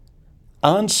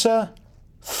 Answer: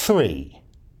 3.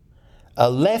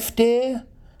 A left ear,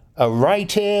 a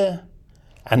right ear,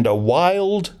 and a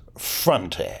wild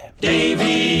front ear.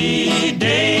 Davy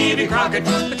Crockett,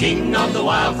 the king of the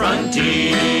wild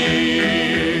frontier.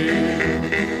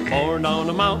 Born on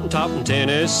a mountaintop in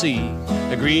Tennessee,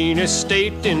 the greenest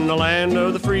state in the land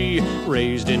of the free.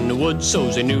 Raised in the woods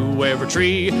so's he knew every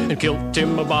tree, and killed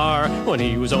him a bar when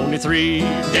he was only 3.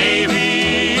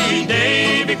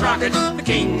 Davy Crockett, the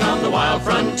king of the wild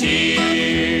frontier.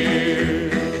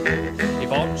 He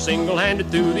fought single-handed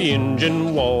through the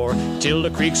Injun War, till the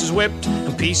creeks was whipped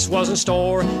and peace was in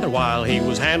store. And while he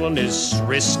was handling his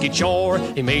risky chore,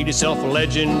 he made himself a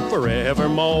legend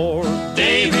forevermore.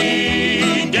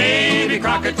 Davy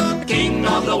Crockett, the king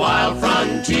of the wild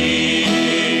frontier.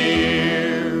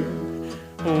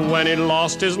 When he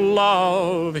lost his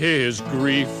love, his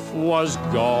grief was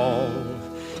gall.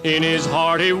 In his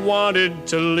heart he wanted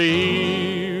to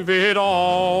leave it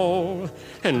all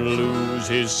and lose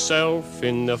himself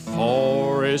in the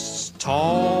forests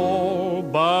tall.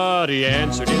 But he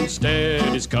answered instead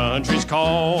his country's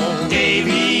call.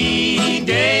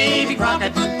 Davy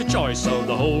Crockett, the choice of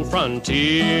the whole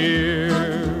frontier.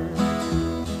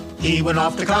 He went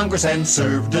off to Congress and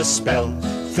served a spell,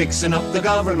 fixing up the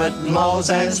government laws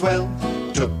as well.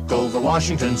 Took over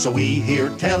Washington, so we hear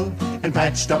tell, and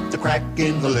patched up the crack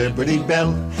in the Liberty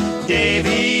Bell.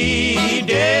 Davy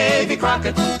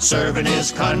Crockett, serving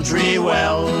his country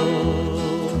well.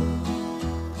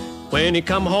 When he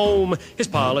come home, his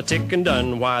politicking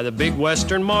done, why the big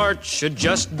western march had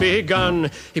just begun.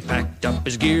 He packed up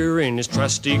his gear and his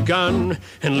trusty gun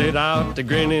and lit out the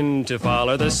grinning to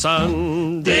follow the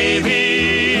sun.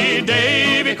 Davy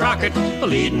Crockett,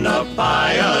 leading a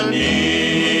pioneer.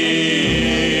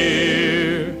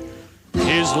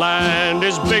 His land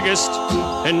is biggest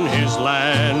and his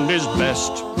land is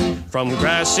best, from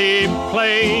grassy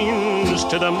plains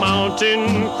to the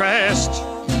mountain crest.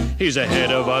 He's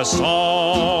ahead of us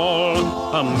all,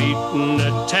 a meeting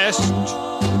a test,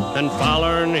 and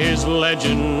following his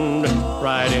legend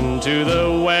right into the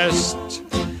west.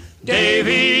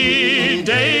 Davy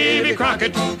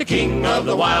Crockett, the king of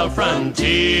the wild frontier.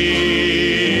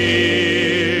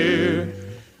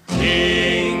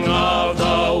 King of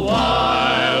the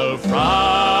wild frontier.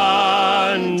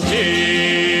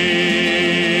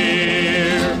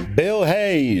 Bill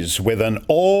Hayes with an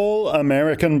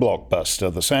all-American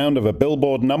blockbuster, the sound of a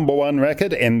Billboard #1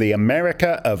 record in the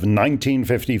America of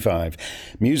 1955.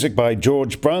 Music by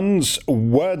George Bruns,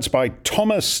 words by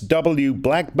Thomas W.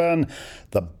 Blackburn,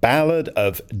 the Ballad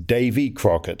of Davy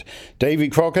Crockett. Davy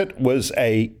Crockett was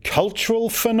a cultural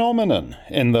phenomenon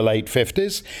in the late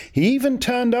 50s. He even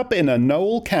turned up in a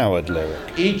Noel Coward lyric.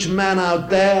 Each man out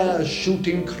there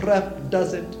shooting crap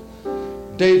does it.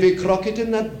 Davy Crockett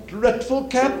in that dreadful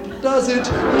cap does it.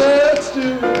 Let's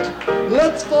do it.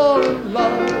 Let's fall in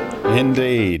love.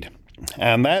 Indeed.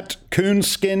 And that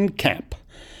coonskin cap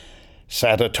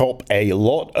sat atop a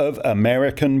lot of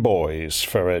American boys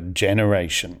for a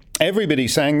generation. Everybody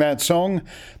sang that song,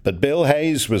 but Bill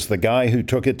Hayes was the guy who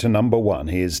took it to #1.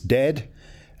 He is dead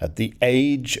at the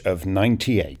age of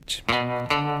 98.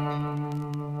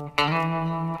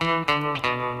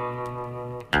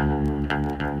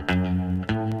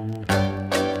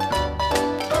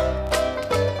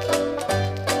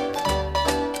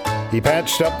 He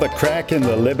patched up the crack in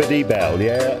the Liberty Bell.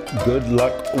 Yeah, good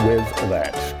luck with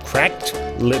that. Cracked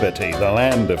Liberty, the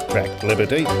land of cracked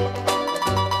liberty.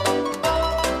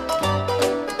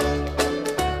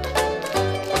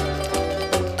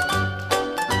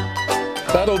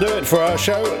 That'll do it for our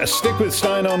show. Stick with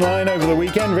Stein Online over the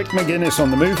weekend. Rick McGuinness on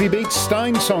the Movie Beat,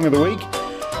 Stein Song of the Week.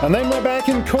 And then we're back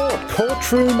in court.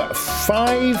 Courtroom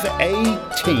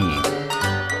 518.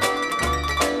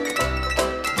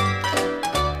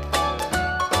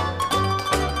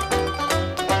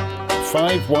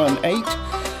 518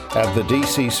 at the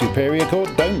DC Superior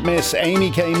Court. Don't miss Amy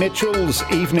K. Mitchell's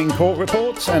Evening Court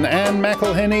Reports and Anne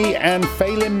McElhinney and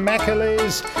Phelim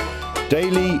McAleer's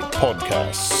daily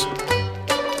podcasts.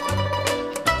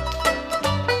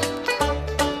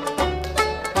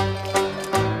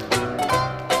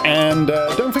 And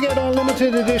don't forget our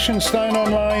limited edition Stein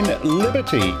Online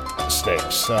Liberty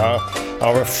sticks,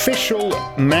 our official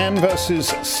Man vs.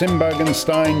 Simberg and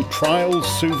Stein trial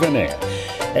souvenir.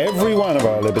 Every one of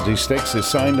our Liberty sticks is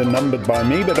signed and numbered by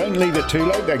me, but don't leave it too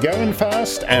late. They're going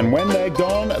fast, and when they're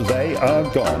gone, they are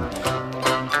gone.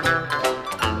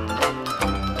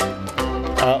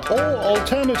 Or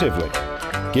alternatively,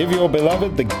 give your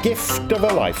beloved the gift of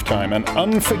a lifetime, an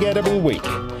unforgettable week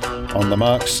on the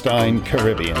Mark Stein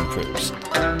Caribbean Cruise.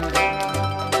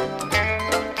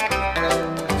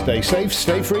 Stay safe,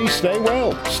 stay free, stay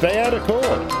well, stay out of court.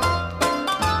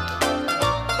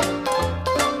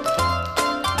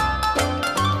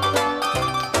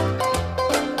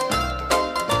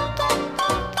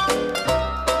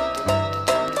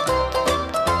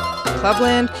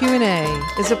 Clubland Q&A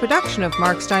is a production of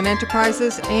Mark Stein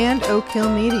Enterprises and Oak Hill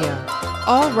Media.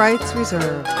 All rights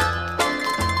reserved.